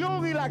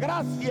unción y la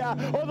gracia,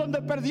 o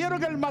donde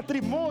perdieron el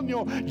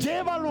matrimonio.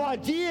 Llévalo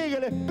allí en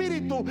el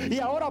Espíritu. Y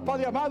ahora,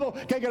 Padre amado,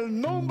 que en el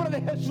nombre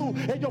de Jesús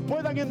ellos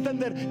puedan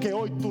entender que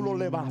hoy tú lo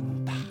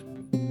levantas,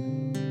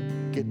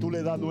 que tú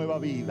le das nueva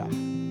vida.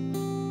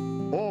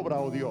 Obra,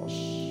 oh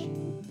Dios,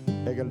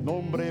 en el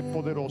nombre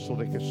poderoso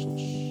de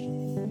Jesús.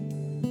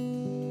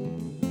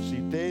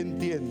 Si usted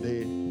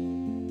entiende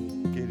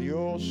que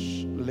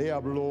Dios le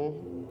habló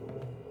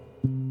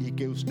y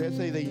que usted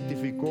se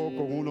identificó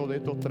con uno de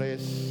estos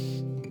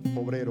tres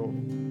obreros,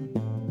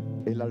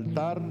 el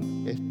altar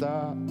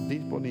está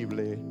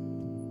disponible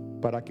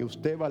para que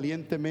usted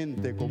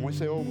valientemente, como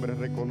ese hombre,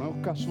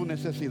 reconozca su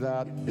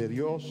necesidad de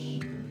Dios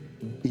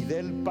y dé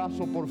el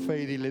paso por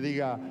fe y le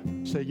diga: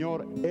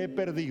 Señor, he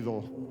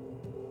perdido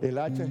el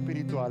hacha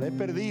espiritual, he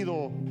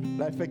perdido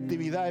la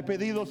efectividad, he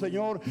perdido,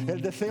 Señor, el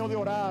deseo de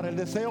orar, el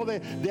deseo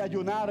de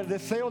ayunar, el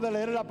deseo de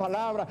leer la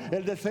palabra,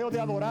 el deseo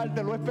de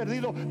adorarte, lo he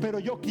perdido, pero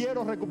yo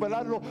quiero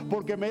recuperarlo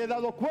porque me he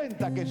dado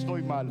cuenta que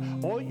estoy mal.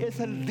 Hoy es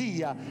el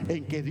día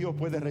en que Dios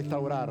puede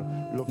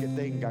restaurar lo que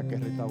tenga que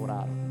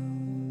restaurar.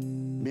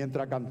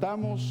 Mientras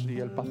cantamos y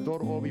el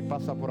pastor Obi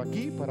pasa por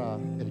aquí para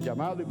el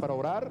llamado y para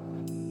orar,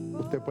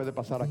 usted puede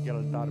pasar aquí al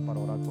altar para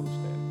orar por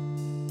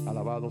usted.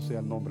 Alabado sea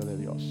el nombre de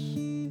Dios.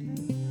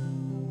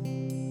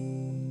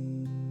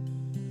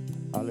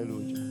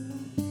 Aleluya.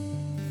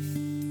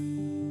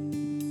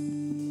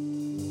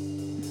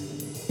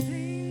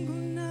 Tengo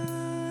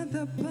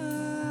nada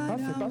para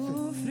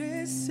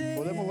pase.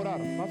 Podemos orar.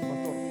 Pase, pastor.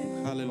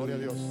 Aleluya. Gloria a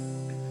Dios.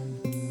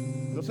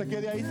 No se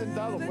quede ahí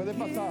sentado, puede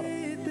pasar.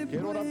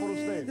 Quiero orar por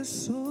usted.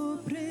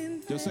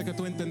 Yo sé que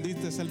tú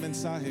entendiste el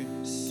mensaje.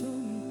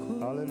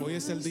 Aleluya. Hoy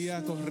es el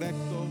día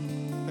correcto,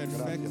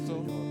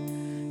 perfecto.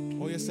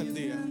 Gracias, Hoy es el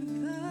día.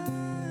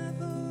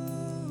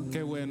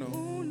 Qué bueno.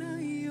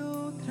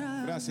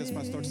 Gracias,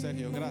 Pastor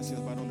Sergio.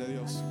 Gracias, varón de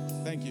Dios.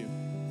 Thank you.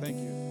 Thank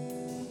you.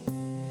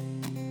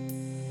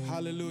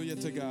 Hallelujah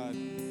to God.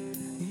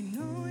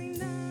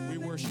 We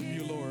worship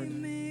you, Lord.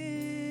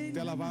 Te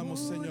alabamos,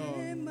 Señor.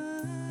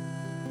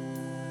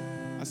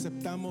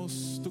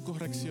 Aceptamos tu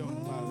corrección,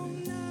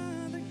 Padre.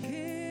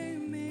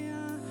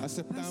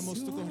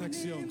 Aceptamos tu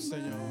corrección,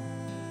 Señor.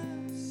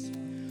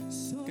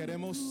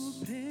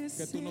 Queremos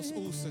que tú nos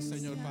uses,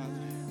 Señor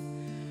Padre.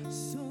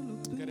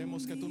 Queremos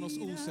Queremos que tú nos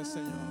uses,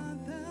 Señor.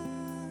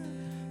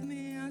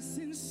 Me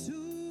hacen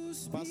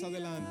suspirar. Pasa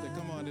adelante,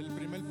 come on. El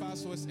primer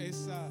paso es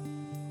esa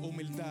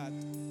humildad.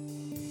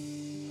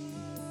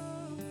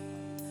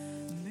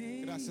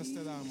 Gracias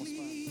te damos,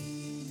 Padre.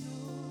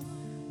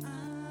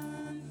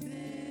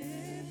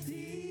 Ante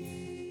ti,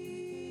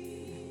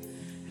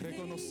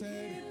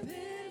 Reconocer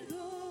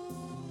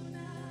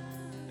perdona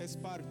es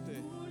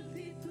parte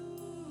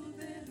multitud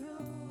de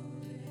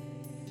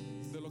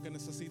errores. de lo que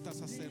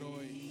necesitas hacer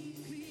hoy.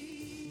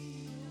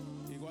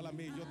 Igual a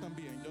mí, yo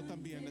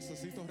también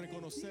necesito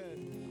reconocer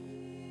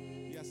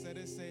y hacer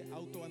ese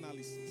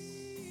autoanálisis.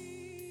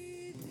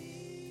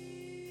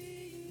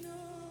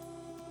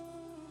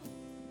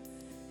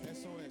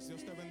 Eso es,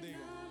 Dios te bendiga.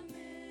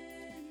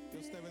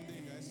 Dios te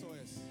bendiga, eso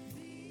es.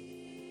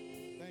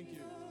 Thank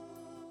you.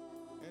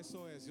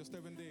 Eso es, Dios te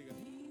bendiga.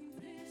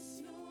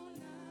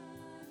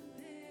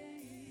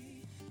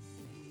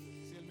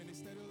 Si el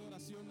ministerio de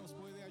oración nos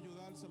puede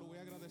ayudar, se lo voy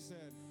a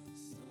agradecer.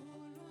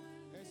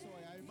 Eso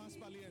es, hay más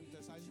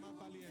valientes,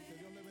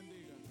 Dios le bendiga.